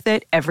Kroger worth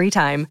it every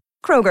time.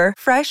 Kroger,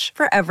 fresh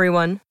for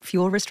everyone.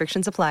 Fuel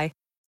restrictions apply.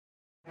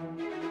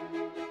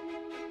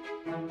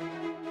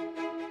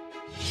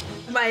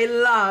 My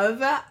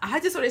love, I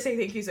just want to say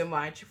thank you so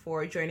much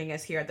for joining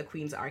us here at the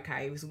Queen's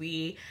Archives.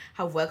 We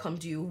have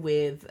welcomed you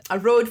with a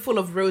road full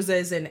of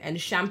roses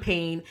and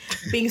champagne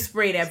being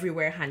sprayed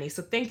everywhere, honey.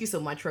 So thank you so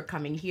much for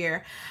coming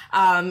here.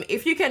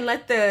 If you can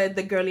let the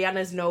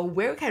girlianas know,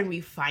 where can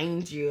we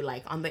find you?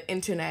 Like on the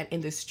internet,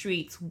 in the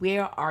streets,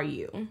 where are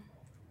you?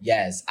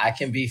 Yes, I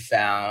can be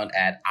found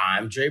at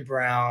I'm Dre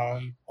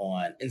Brown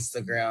on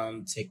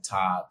Instagram,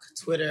 TikTok,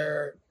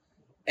 Twitter.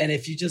 And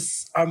if you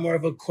just are more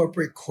of a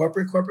corporate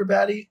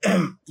baddie,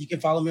 you can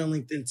follow me on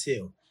LinkedIn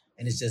too.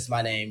 And it's just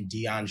my name,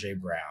 Deandre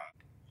Brown.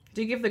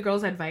 Do you give the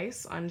girls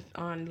advice on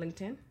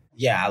LinkedIn?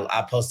 Yeah,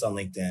 I post on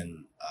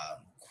LinkedIn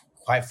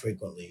quite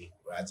frequently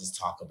where I just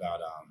talk about,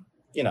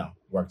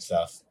 work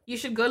stuff. You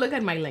should go look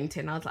at my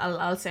LinkedIn.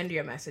 I'll send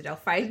you a message. I'll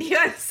find you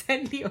and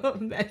send you a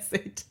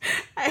message.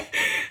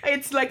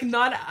 It's like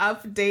not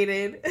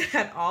updated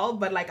at all,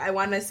 but like I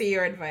want to see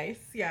your advice.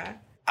 Yeah.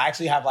 I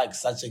actually have like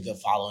such a good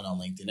following on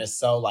LinkedIn. It's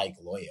so like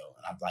loyal,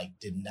 and I'm like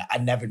I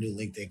never knew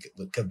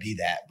LinkedIn could be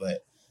that,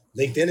 but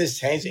LinkedIn is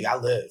changing. I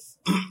live.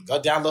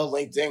 Go download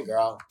LinkedIn,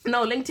 girl.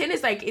 No, LinkedIn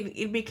is like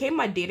it became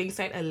my dating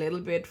site a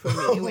little bit for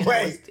me when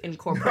I was in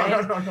corporate. No.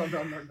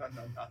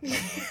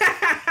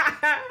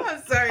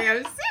 I'm sorry.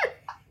 I'm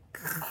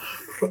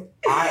serious.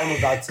 I am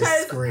about to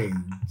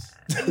scream.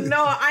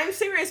 No, I'm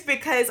serious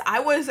because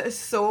I was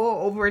so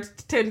over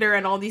Tinder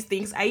and all these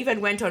things. I even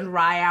went on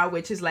Raya,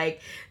 which is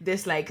like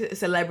this like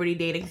celebrity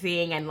dating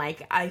thing, and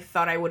like I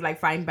thought I would like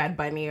find Bad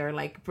Bunny or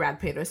like Brad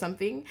Pitt or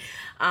something.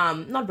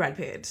 Not Brad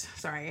Pitt,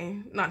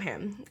 sorry, not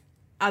him.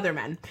 Other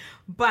man.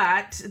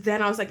 But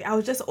then I was like, I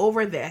was just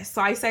over this.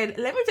 So I said,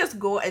 let me just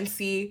go and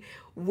see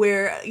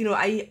where,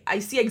 I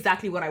see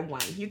exactly what I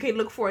want. You can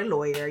look for a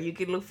lawyer, you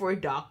can look for a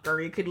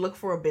doctor, you can look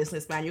for a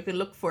businessman, you can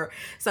look for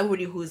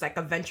somebody who's like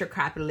a venture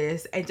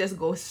capitalist and just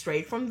go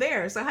straight from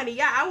there. So honey,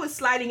 yeah, I was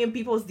sliding in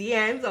people's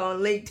DMs on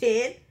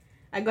LinkedIn.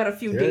 I got a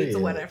few dates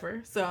or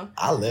whatever. So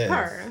I live.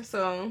 Her.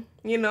 So,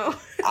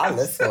 I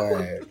live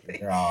for it,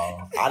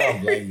 girl. I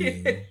don't blame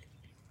you.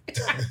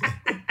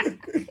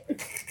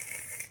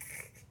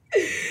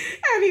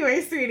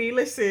 Anyway, sweetie,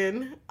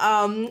 listen.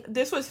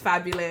 This was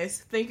fabulous.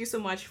 Thank you so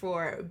much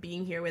for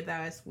being here with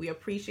us. We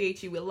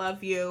appreciate you. We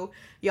love you.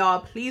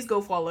 Y'all, please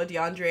go follow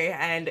Deandre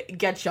and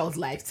get y'all's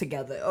life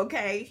together,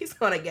 okay? He's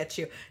gonna get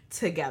you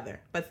together.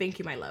 But thank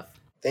you, my love.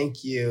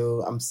 Thank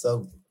you. I'm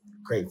so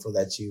grateful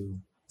that you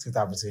took the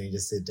opportunity to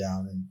sit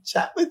down and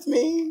chat with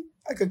me.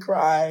 I could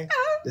cry.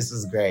 This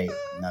was great.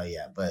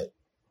 But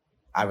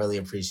I really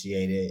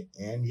appreciate it.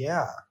 And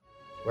yeah.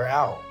 We're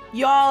out.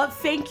 Y'all,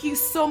 thank you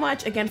so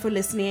much again for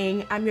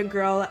listening. I'm your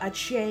girl,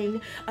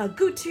 Achieng,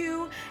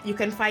 Agutu. You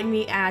can find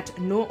me at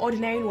No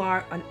Ordinary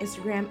Noir on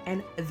Instagram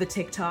and the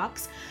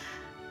TikToks.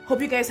 Hope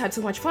you guys had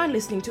so much fun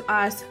listening to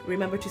us.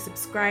 Remember to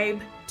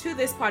subscribe to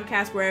this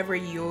podcast wherever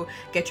you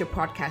get your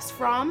podcast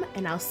from.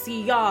 And I'll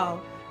see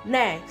y'all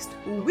next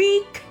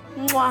week.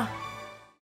 Mwah.